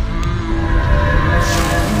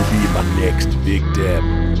 next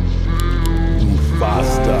victim. Move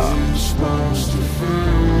faster.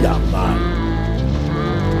 Yeah, man.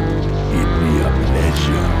 It'd be a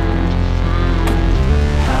pleasure.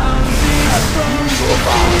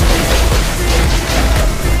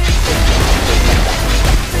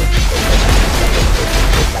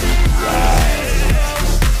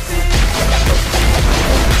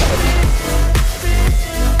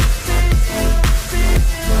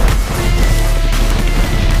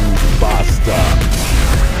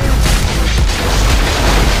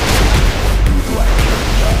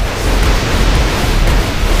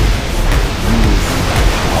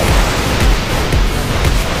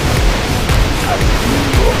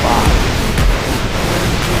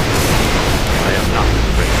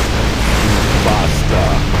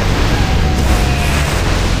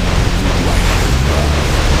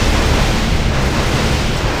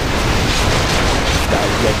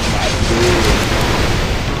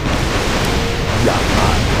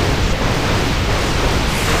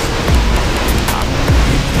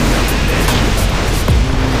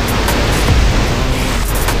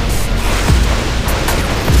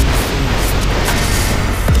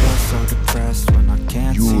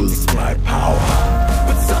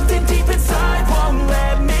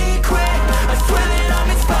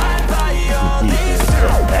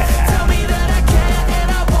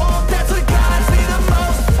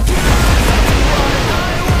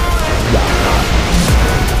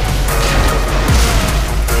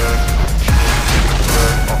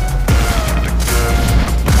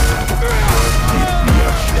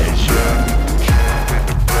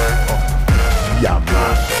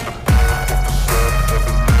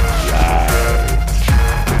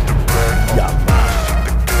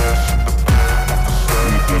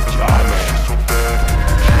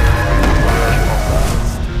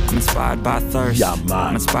 By thirst, yeah, man.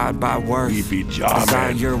 I'm inspired by worth.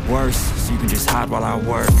 Desire your worst, so you can just hide while I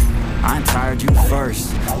work. I ain't tired, you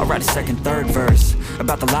first. I'll write a second, third verse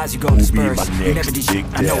about the lies you go disperse. You never did shit,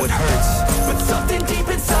 I know it hurts, but something deep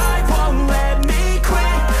inside won't let me quit.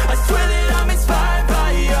 I swear that I'm inspired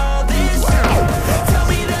by all this shit. Tell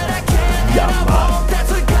me that I can't, and I won't.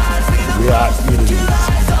 That's what guides me the most. Your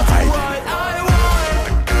lies, I'll do what I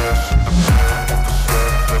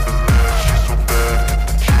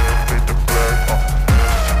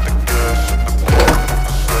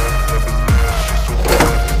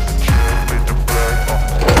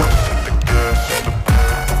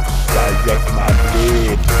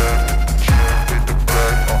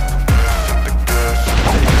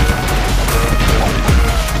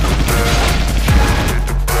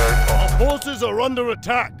Are under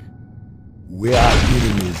attack. We are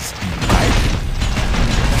enemies.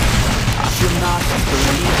 I should not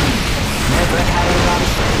believe me. Never had a lot of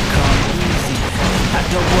shit come easy. Had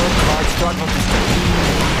to work hard, struggle just to be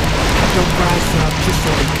me. Had to rise up just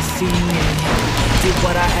so they could see me. Did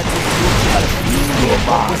what I had to do just to be me.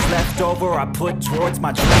 What was left over I put towards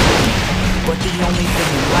my dream. But the only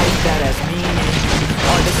thing in life that has meaning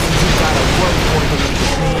are the things you gotta work for,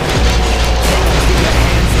 believe me. Take it to your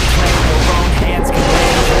hands and claim your own hands can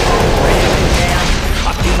land your own brand. And damn,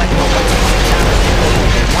 I feel like no one takes accountability.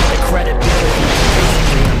 They want the credibility.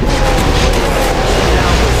 Basically, I'm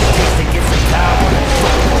now what it takes to get some power.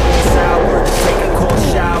 Fucking sour, take a cold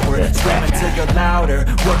shower. Scream until you're louder,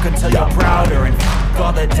 work until you're prouder. And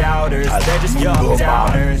all the doubters, they're just young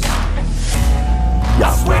downers. I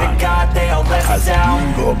swear to God they all let us down.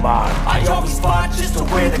 I always fought just to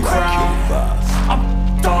wear the crown. I'm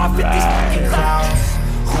off with these fucking clowns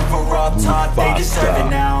who were all taught they deserve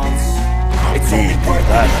an ounce. It's only worth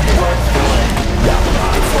it if you work for it.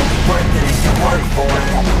 It's only worth it if you work for it.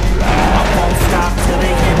 I won't stop till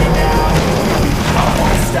they hear me now. I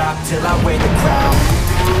won't stop till I wear the crown.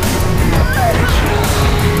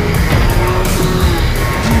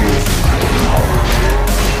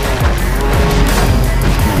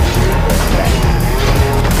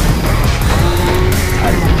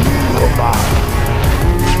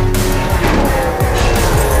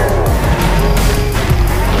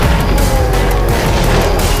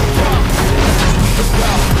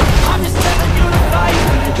 I'm just telling you to fight.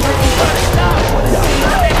 But it's not what it seems.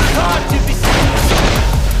 It's hard to be seen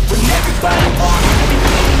when everybody wants to be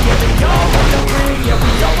seen.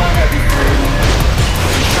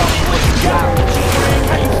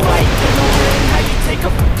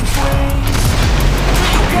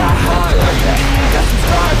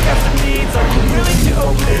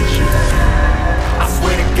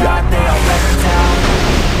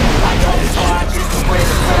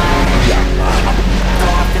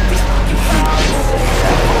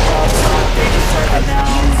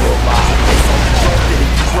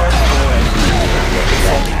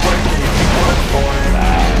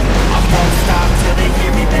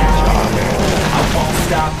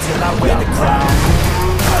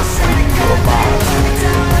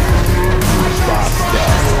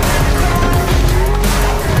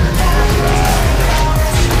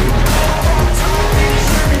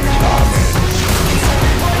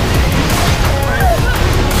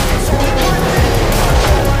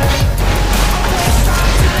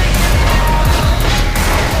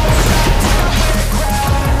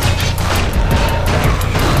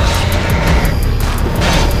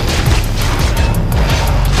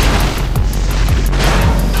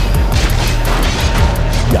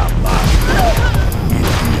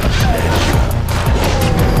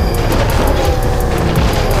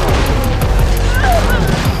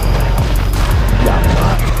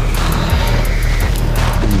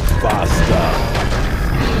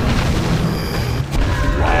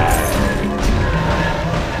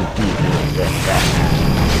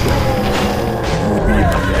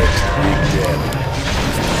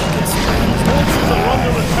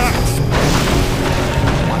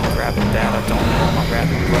 rather that I don't know. I'd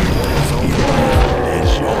rather blood boils over.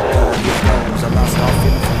 I lost all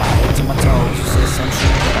feeling from my head to my toes. You said some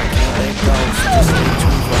shit that I can't let go, so just stay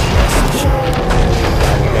tuned for the rest of the show.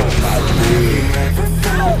 Have you ever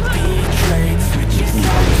felt betrayed? Switches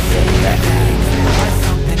out the same thing. Why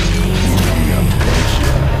something needs change?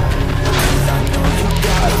 'Cause I know you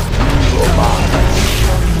got it. Let me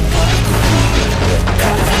show you what I do.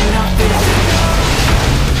 'Cause I'm not bitching.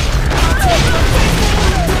 Take my face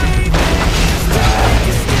away, baby.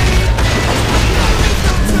 Just to make a escape.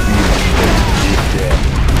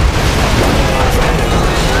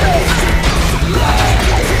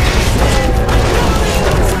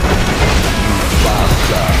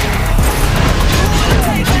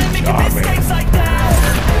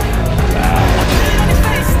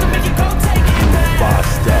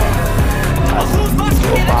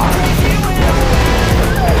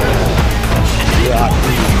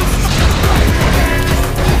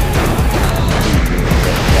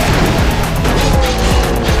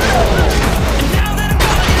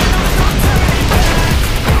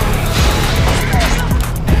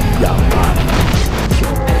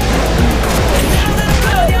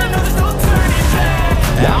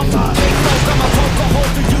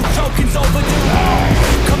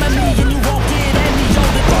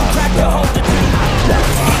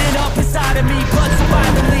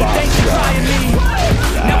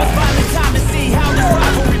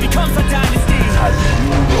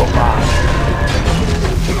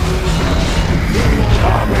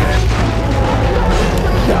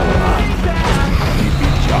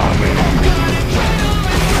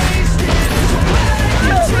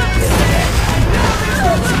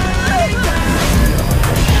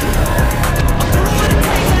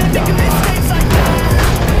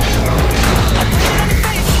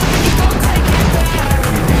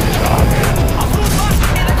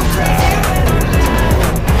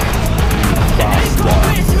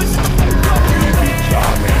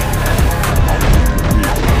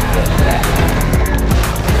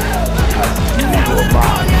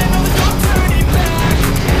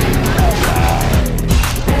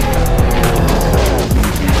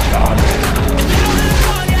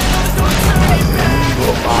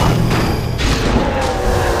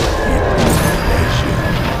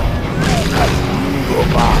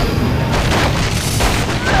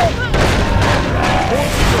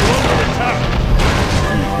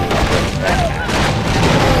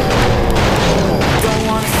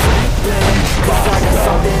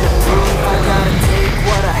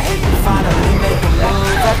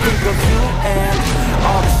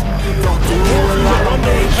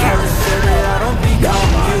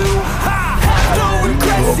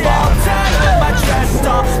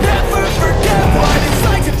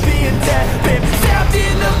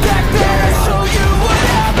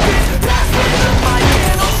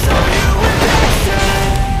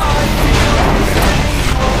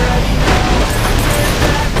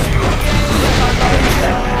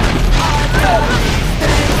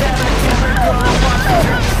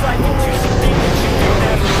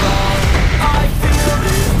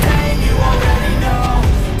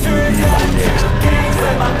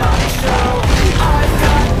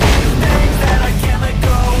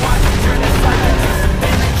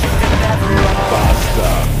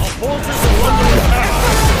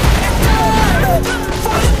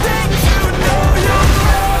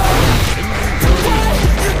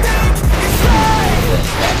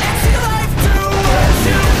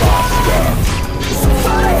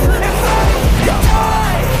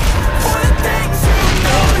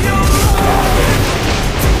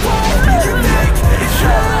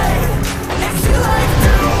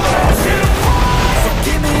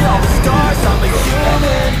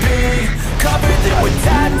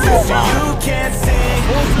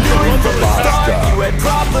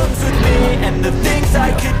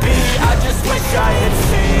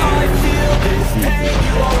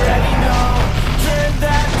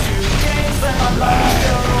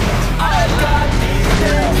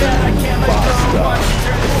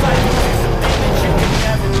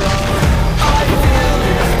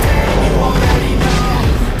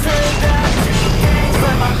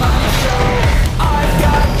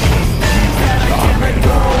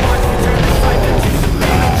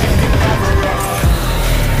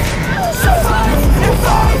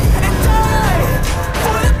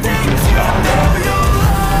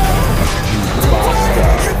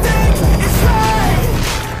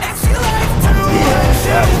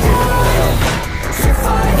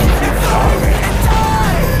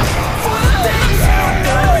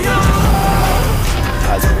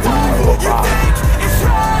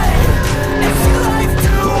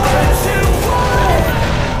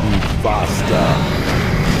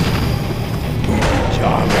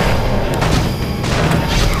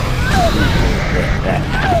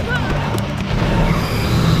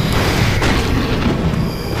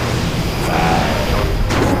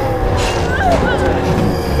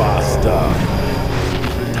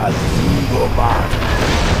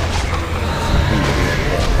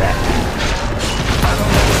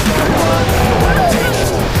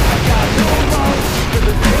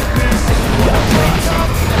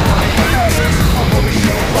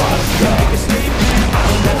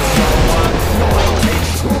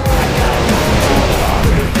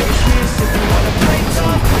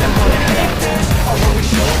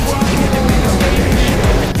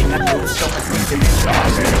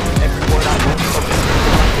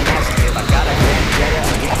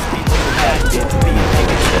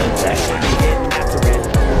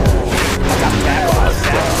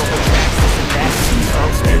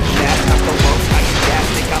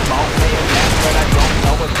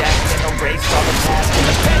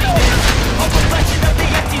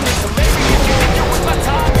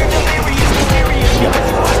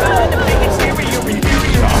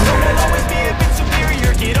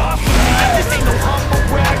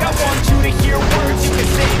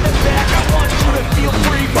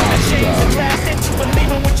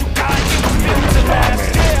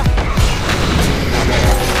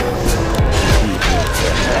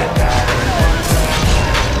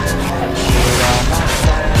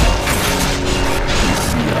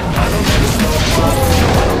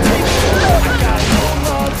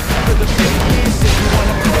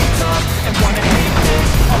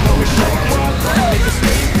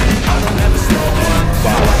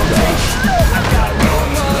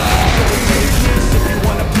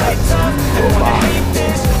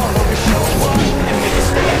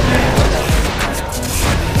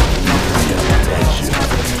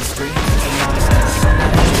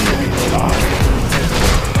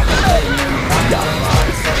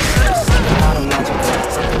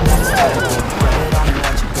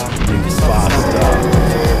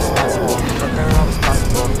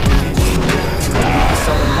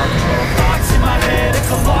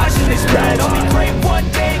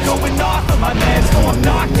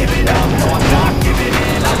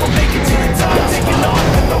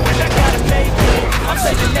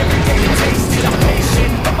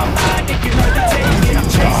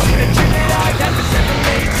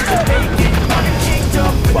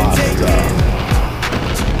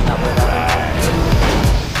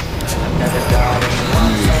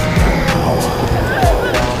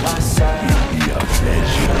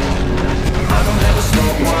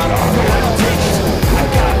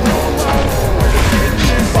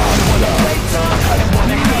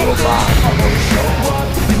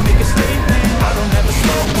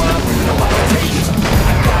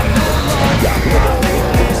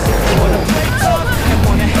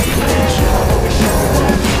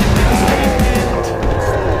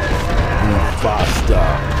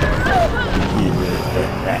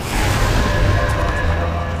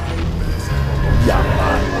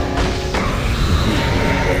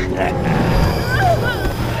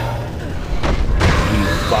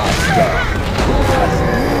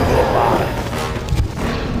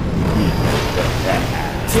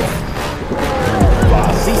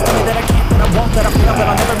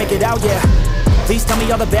 out, yeah. Please tell me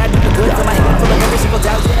all the bad, never good. Fill my head full of every single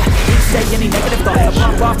doubt, yeah. Please say any negative thoughts. I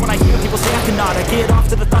pop off when I hear people say I cannot. I get off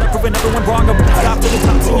to the thought of proving everyone wrong. I won't stop to the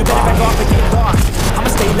top, so you better back off and get lost. I'ma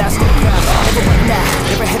stay last, stay proud. Never running out,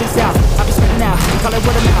 never heading south. I'll be spreading out, call it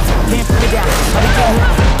word of mouth. Can't put me down, I'll be getting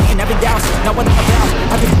loud. You never doubt, not what I'm about.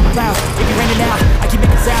 I've been loud, it be raining out. I keep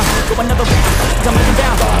making sound, go another round. I'm moving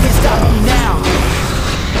down, can't stop me now.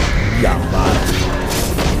 Yeah, man.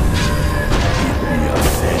 Give me a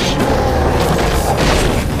session.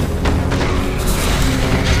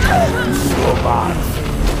 Your man.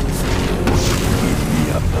 Give me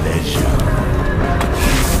a pleasure.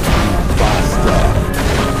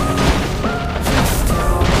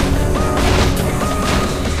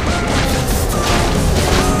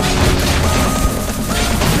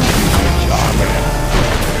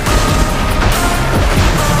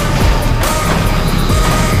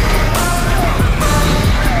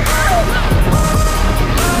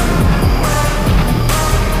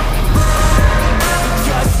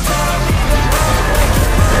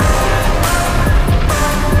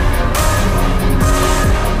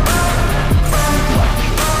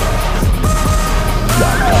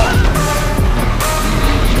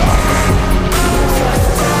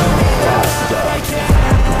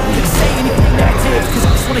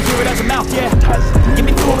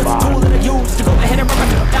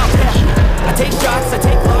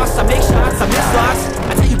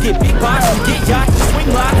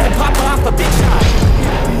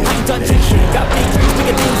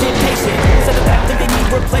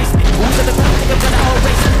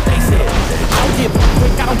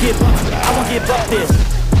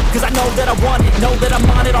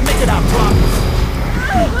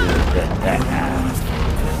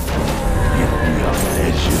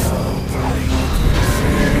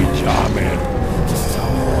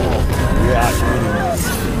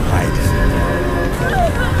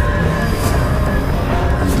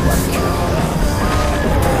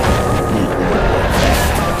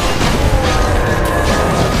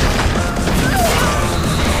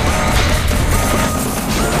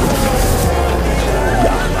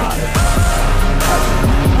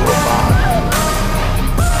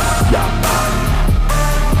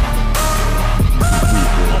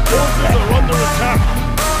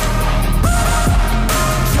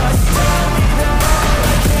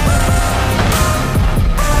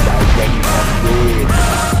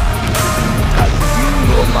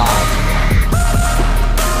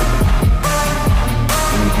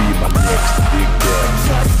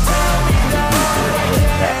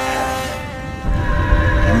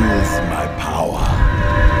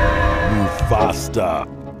 Faster.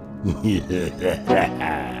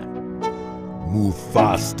 Move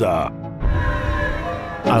faster.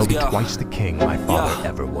 I'll be twice the king my father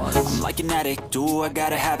ever was. I'm like an addict, do I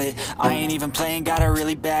gotta have it. I ain't even playing, got a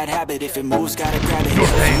really bad habit. If it moves, gotta grab it.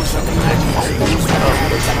 Moves like a magnet, moves like a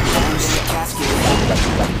habit. I'm bones in a casket.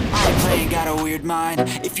 I ain't playing, got a weird mind.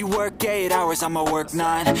 If you work 8 hours, I'ma work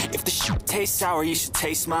 9. If the shit tastes sour, you should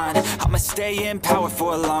taste mine. I'ma stay in power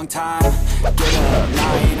for a long time. Get up,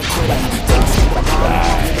 nah, I ain't a quitter. Don't see the ball,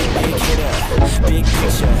 I'm a big hitter. Big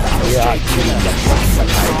picture, I'm a straight killer. From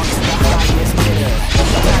the song to the highest bidder.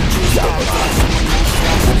 Black juice, got gas, someone new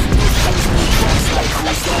stress. New shoes, new tracks, like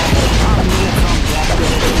who's that? I'm new, come back,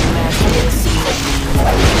 better than last. Yeah, see me.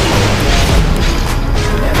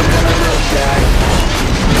 Never gonna look back.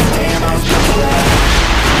 Damn, I was just glad.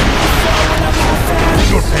 I'm falling up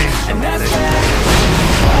real fast. And that's that.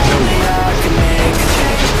 Only I can make a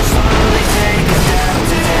change. Slowly take it down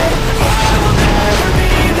today. I will never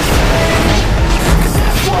be the same. 'Cause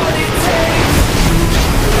that's what it takes.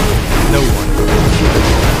 No one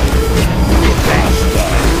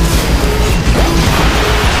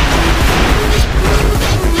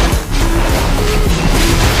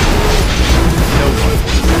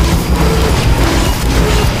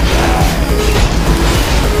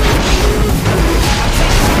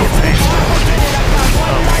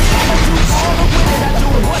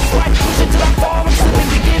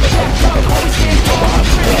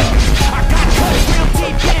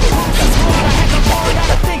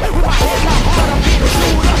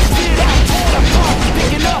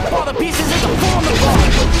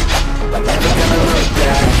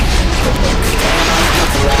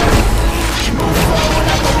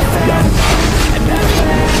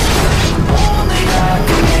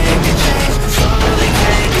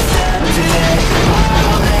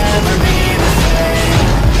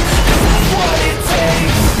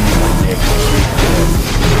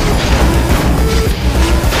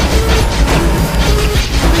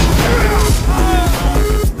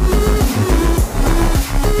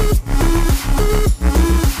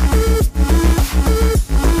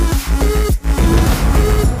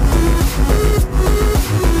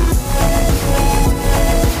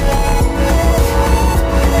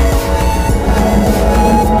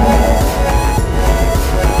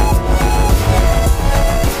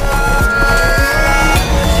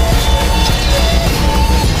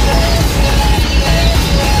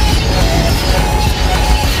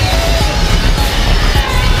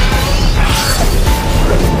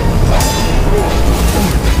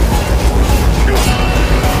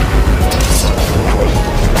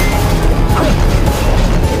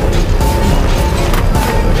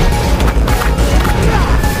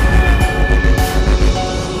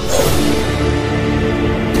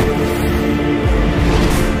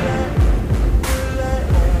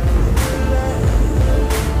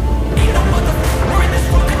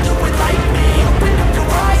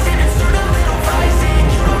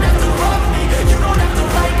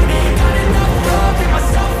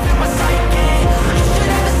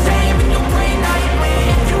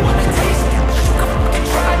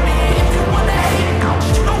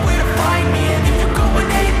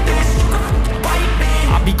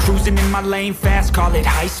cruising in my lane fast, call it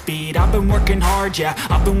high speed. I've been working hard, yeah,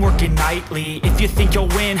 I've been working nightly. If you think you'll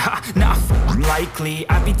win, ha, nah, unlikely.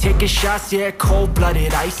 I be taking shots, yeah,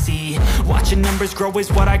 cold-blooded, icy. Watching numbers grow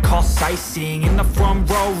is what I call sightseeing. In the front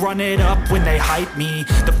row, run it up when they hype me.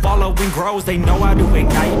 The following grows, they know how to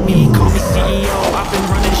ignite me. Call me CEO, I've been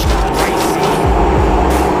running shit crazy.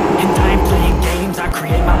 And I ain't playing games, I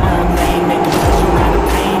create my own lane, making pleasure out of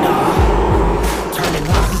pain, turning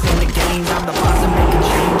losses into gains, I'm the boss of making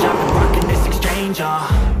change. I've been rocking this exchange,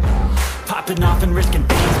 popping off and risking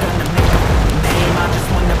things, gonna make a name. I just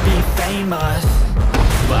wanna be famous,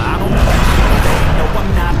 but I don't know what you think. No, I'm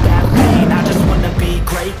not that vain, I just wanna be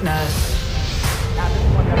greatness.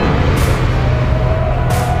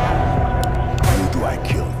 Who do I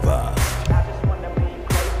kill first?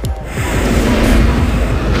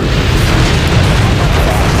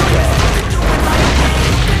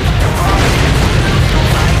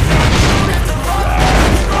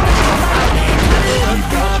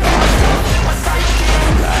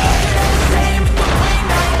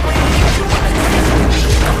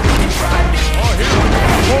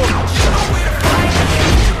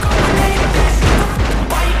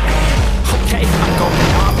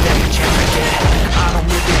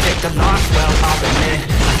 The loss, well, I'll admit,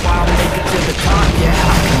 that's why I'll make it to the top, yeah,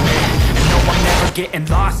 I commit. And no, I'm never getting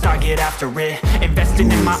lost, I get after it.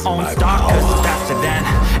 Investing in my own stock, cause it's faster than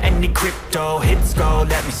any crypto hits go,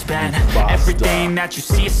 let me spend. Everything that you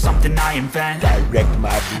see is something I invent. Direct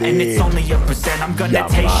my blade. And it's only a percent, I'm gonna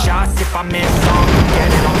take shots. If I miss, I'll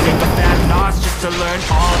forget it. I'll take a fat loss just to learn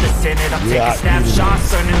all that's in it. I'm taking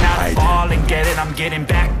snapshots, learning how to fall and get it. I'm getting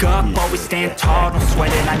back up, always stand tall, don't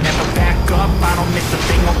sweat it. I never back up, I don't miss a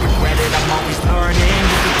thing, won't regret it. I'm always learning,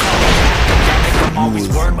 you can call it academic. I'm always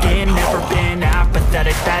working, never been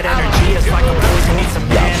apathetic. That energy is like a poison, needs some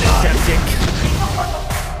antiseptic.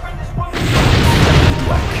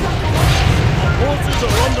 Forces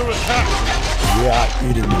are under attack. We are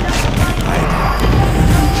enemies.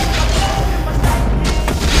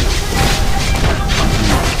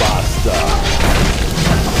 Faster.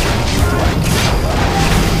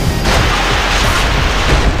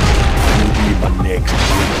 You'll be my next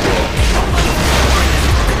victim.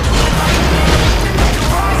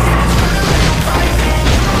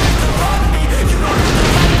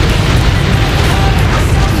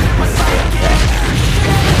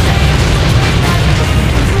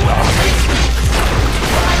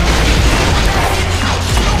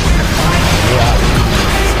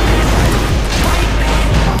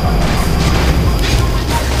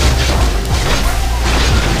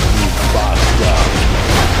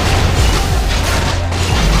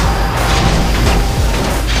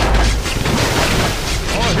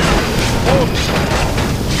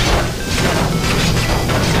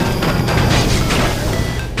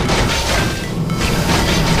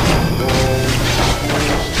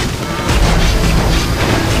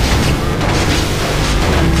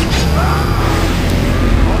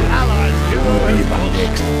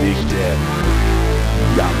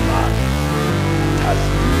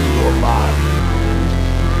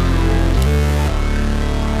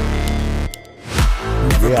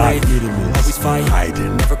 Always fight,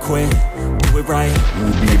 never quit, do it right.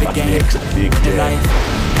 Live the game, live the life,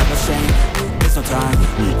 have no shame, there's no time.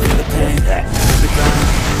 Feel the pain, feel the grind.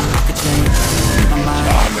 I could change, my mind,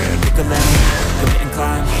 pick a lane, commit and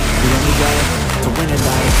climb. The only way to win in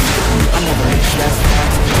life, I never hit stress,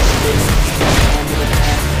 that's this, hand to the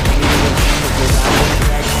past. I need to win the good, I want to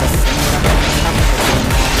back, cause I see what I'm doing, I'm never doing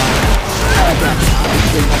my life. I got time,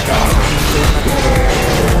 feel like I'm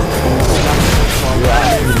feel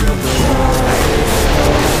like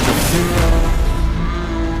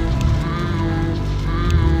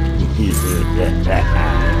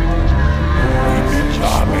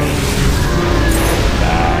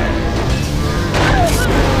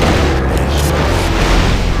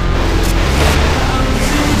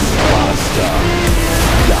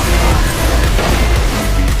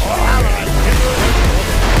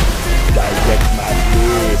direct my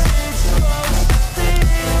blade.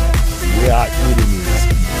 We are enemies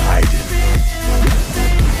hiding.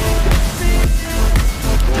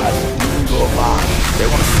 They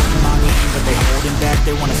wanna see my name, but they holding back.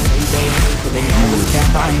 They wanna say they hate, but they know it's cap.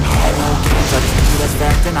 I ain't playing no games, I just do that's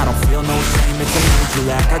fact. And I don't feel no shame if they need you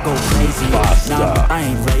lack. I go crazy, nah, I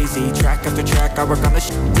ain't lazy. Track after track, I work on the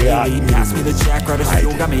shit daily. Pass me the jack, right as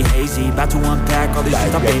fuel, got me hazy. About to unpack all these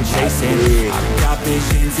shit I've been chasing. I've got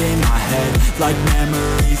visions in my head, like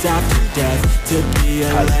memories after death. To be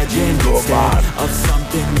a legend instead of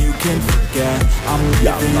something you can forget. I'm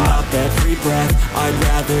living up every breath, I'd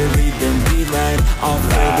rather lead than be led. I'll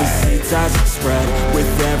fill the seats as I spread with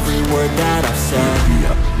every word that I've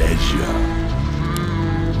said. pleasure.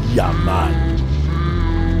 Yeah, man.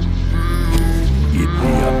 It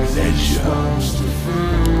be a pleasure.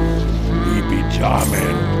 It be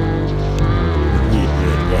charming.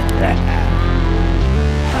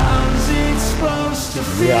 How's it supposed to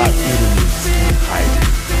We are enemies hiding.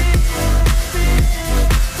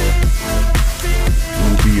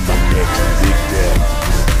 Who'll be my next victim?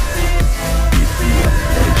 It be a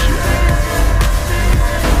pleasure.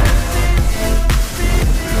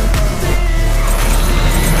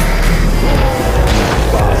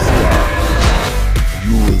 Faster.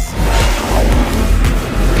 Use my power.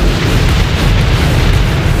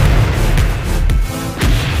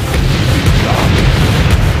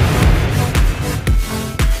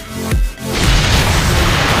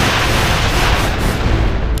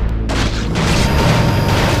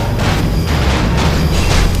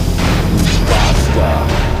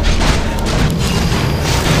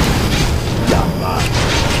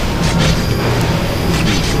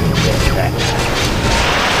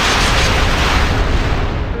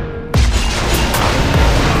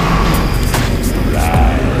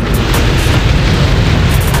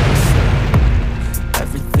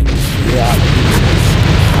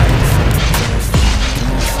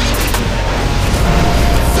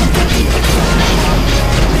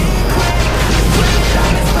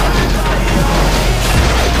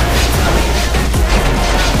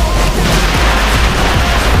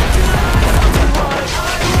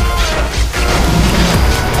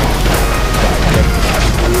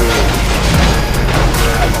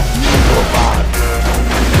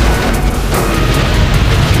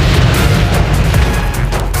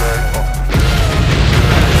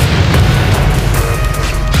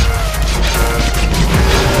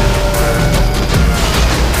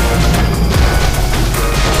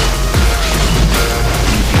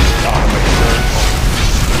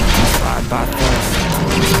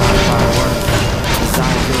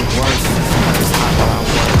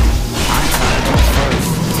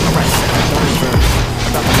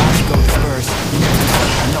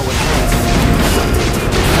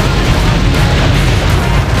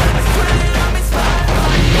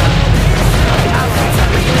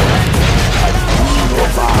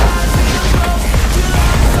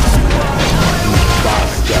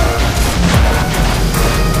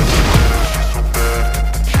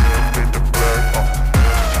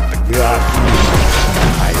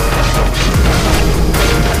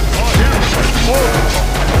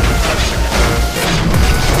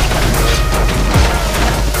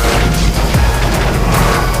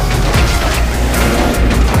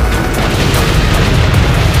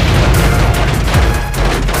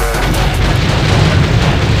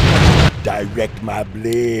 Direct my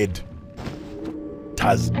blade.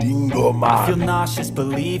 Tazdingo man. I feel nauseous,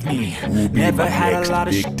 believe me. Never had a lot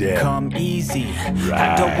of shit come easy.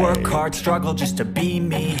 Had to work hard, struggle just to be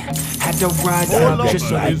me. Had to rise up just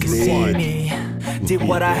so you could see me. Did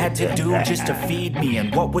what I had to do just to feed me.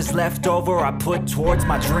 And what was left over I put towards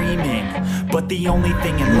my dreaming. But the only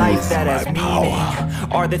thing in life that has meaning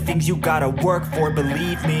are the things you gotta work for,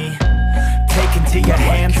 believe me. Take into your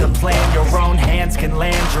hands a plan. Your own hands can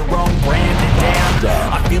land your own brand. And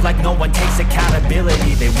damn, I feel like no one takes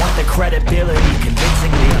accountability. They want the credibility,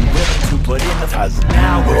 convincingly unwilling to put in the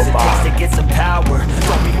hours it takes to get some power.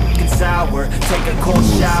 Don't be f***ing sour. Take a cold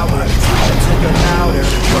shower. Sleep until you're louder.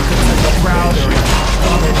 Work until you're prouder.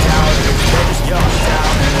 All the doubters, they're just young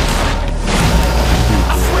downers.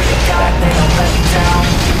 I swear to God they don't let me down.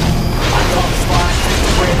 I don't respond just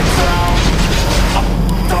to wear the crown. I'm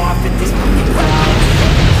off in this movie crowd.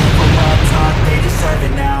 For love talk, they deserve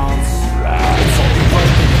it now. It's only worth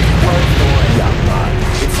it if you work for it.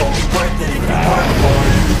 It's only worth it if you work for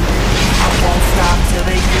it. I won't stop till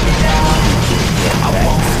they hear me now. I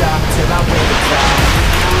won't stop till I wear the crown.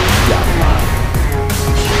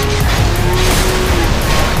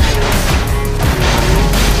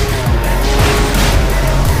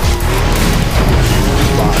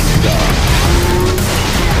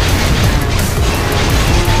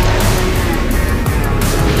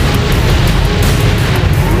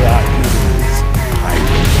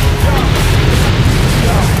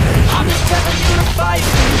 I'm just telling you to fight.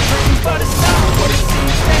 But it's not what it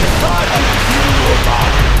seems. And it's hard to feel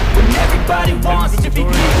about when everybody wants to be king.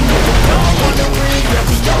 Don't wanna win, yeah,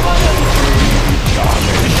 we all wanna be free. Show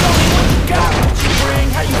me what you got, what you bring.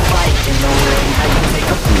 How you fight in the ring, how you take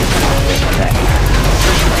a fool.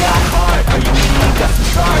 Sure you got heart, are you mean? Got some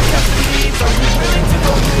scars, got some needs. Are you willing to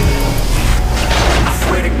go bleed? I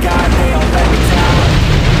swear to God they all let me down.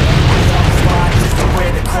 I don't spot just to wear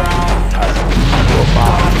the crown.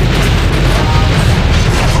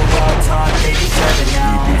 For all time, they deserve it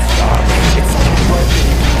now. It's only worth it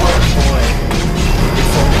if you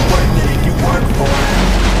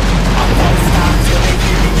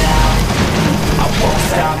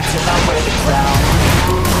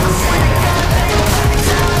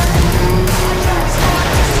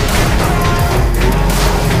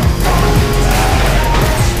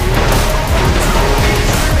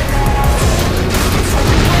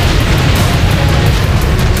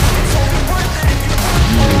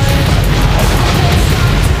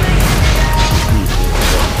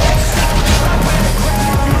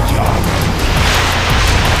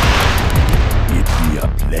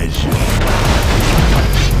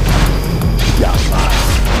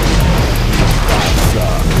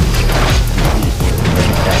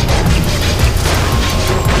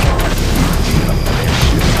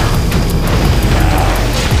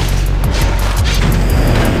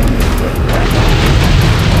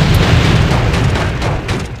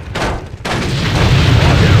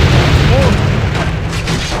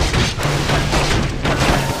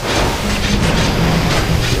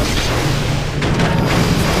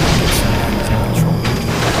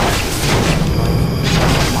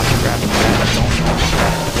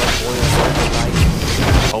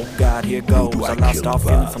God, here goes. I lost all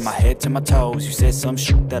feeling from my head to my toes. You said some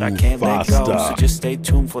shit that I can't let go, so just stay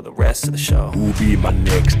tuned for the rest of the show. Who'll be my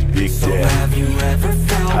next victim? Have you ever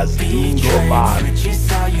felt betrayed? Switches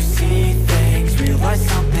how you see things. Realize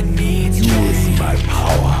something needs Use change. my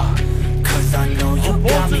power. Cause I know you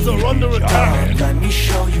got me Forces are under attack. Let me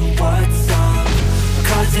show you what's up.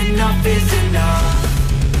 Cause enough is enough.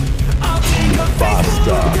 I'll take a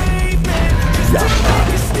Faster. statement just to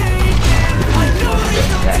make a statement. I know there's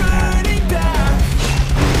no turning back.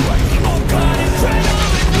 Oh God, it's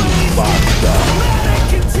adrenaline. Faster. Glad I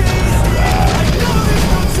can taste it. I know there's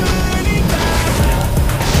no turning back.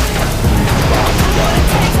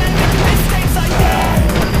 Mistakes like that.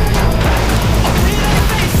 I'll be that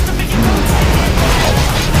face to make you go take it back.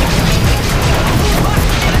 I'm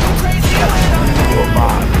gonna go crazy when I'm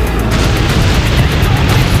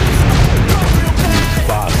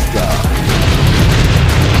Faster.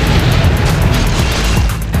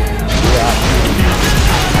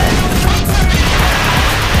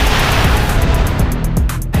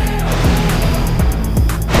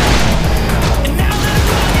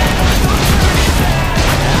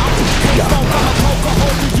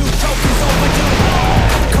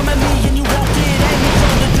 Come at me and you won't get any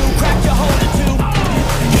shoulder to crack your holder to.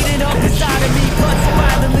 Heating up inside of me, blood so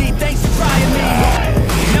violently. Thanks for trying me.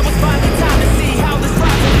 Now it's finally time to see how this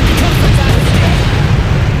rivalry becomes a dynasty.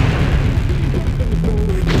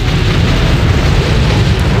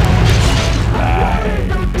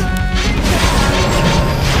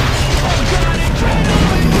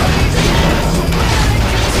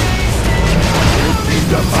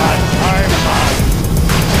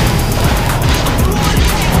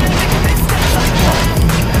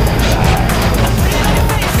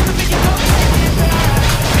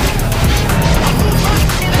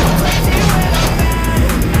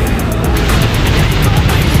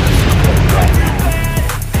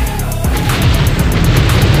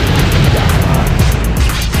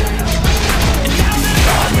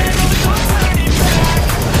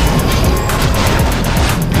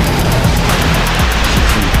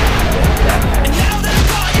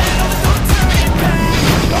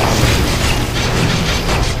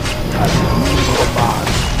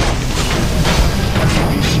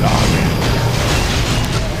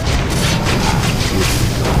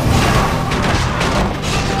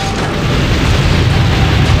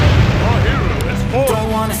 Our hero is forced.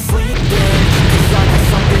 Don't wanna sleep in, cause I got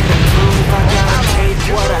something to prove. I gotta take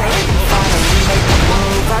what I hate and finally make a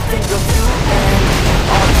move. I think of you and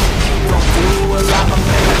all the shit you don't do. Well, I'm a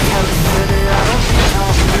man, hell said it, I don't think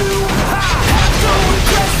I'm you. I have no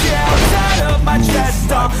regrets, yeah, outside of my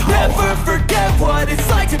chest. I'll never forget what it's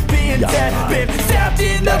like to be in debt. Been stabbed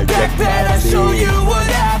in the back bed, I'll show you what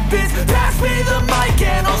happens. Pass me the mic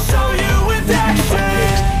and I'll show you with action.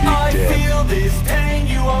 I feel this pain,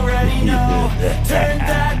 you already know. Turn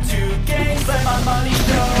that to gains, let my money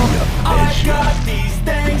show. I've got these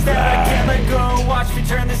things that I can't let go. Watch me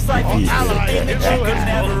turn this life into something that you could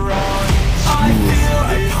never own. I feel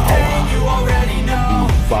this pain, you already know.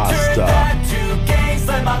 Turn that to gains,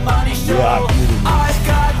 let my money show. I've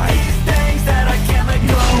got these things that I can't let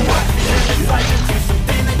go. Watch me turn this life into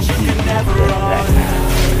something that you could never own.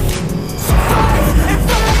 So fight and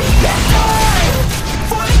fight and die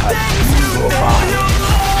for the things you know you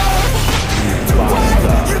love. Do what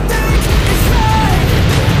you think is right,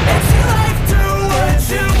 and see life do what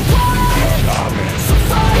you want. So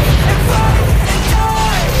fight and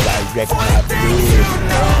die for the things you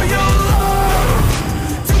know you love.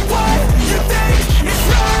 Do what you think is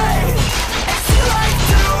right, and see life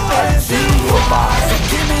do what you want. So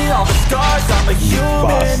give me all the scars, I'm a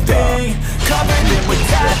human being, covered in with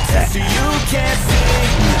tattoos so you can't see.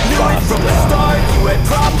 Knew it from the start, you had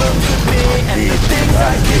problems with me, and the things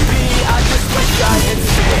I could be, I just wish I had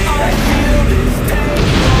seen. I feel this pain,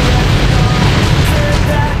 you already know. Turn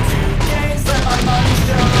that to gains, let my money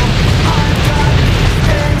show. I've got these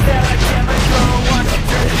things that I can't let go. Watch you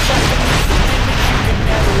turn this life into something that you can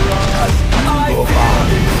never own. I feel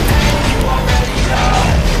this pain, you already know.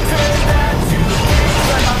 Turn that to gains,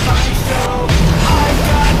 let my money show. I've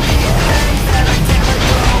got these things that I can't let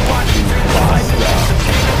go. Watch you turn this life into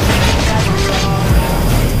something that you can never own.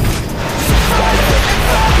 So fight and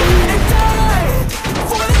fight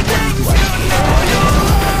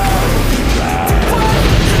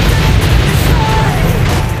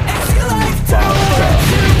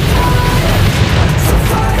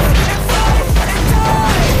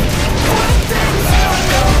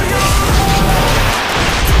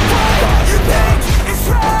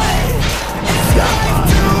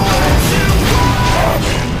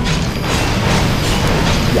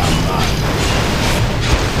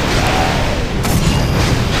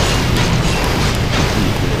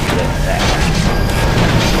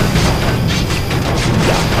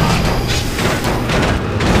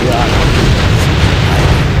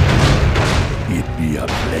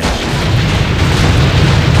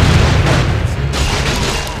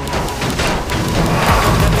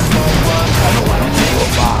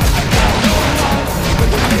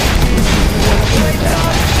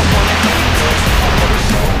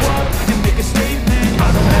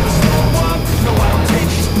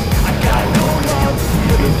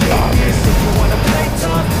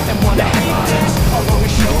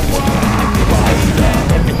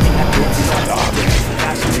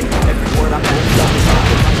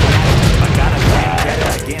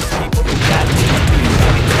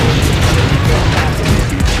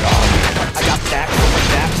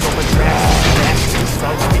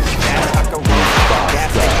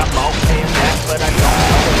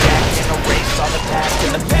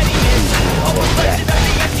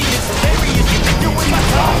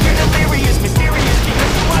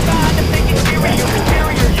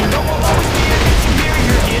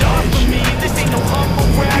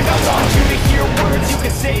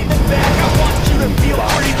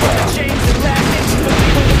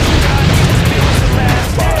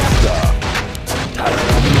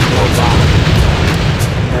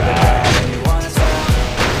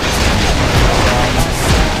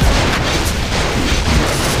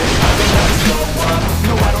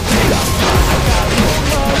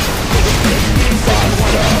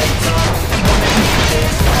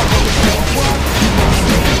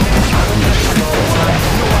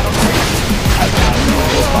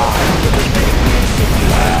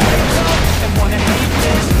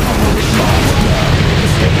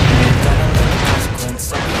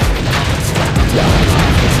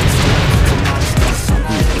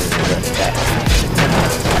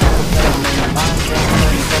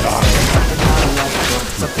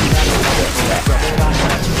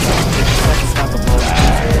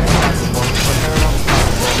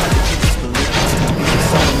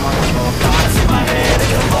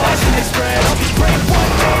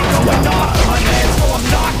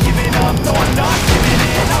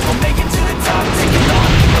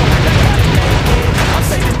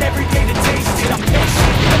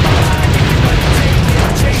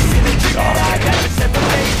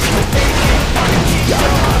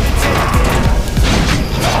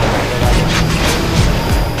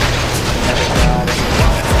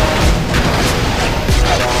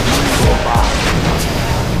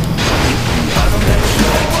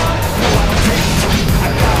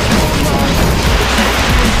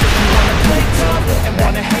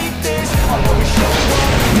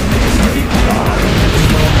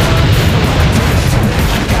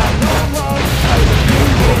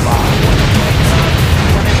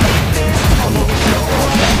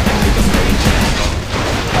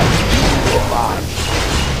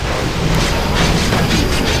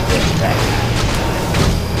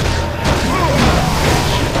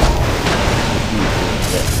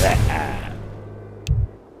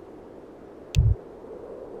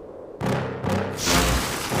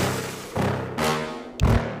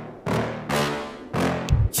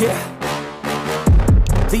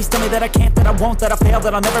yeah. Please tell me that I can't, that I won't, that I'll fail,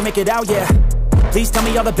 that I'll never make it out, yeah. Please tell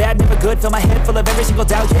me all the bad, never good, fill my head full of every single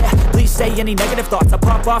doubt, yeah. Please say any negative thoughts, I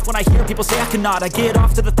pop off when I hear people say I cannot. I get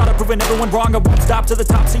off to the thought of proving everyone wrong, I won't stop to the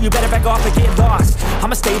top, so you better back off and get lost.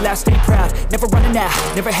 I'ma stay loud, stay proud, never running out,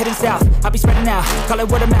 never heading south. I'll be spreading out, call it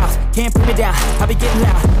word of mouth, can't put me down, I'll be getting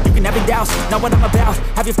loud. You can have it douse, not what I'm about,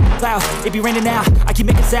 have your cloud, it be raining now, I keep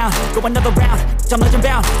making sound, go another round, I'm legend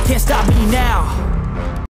bound, can't stop me now.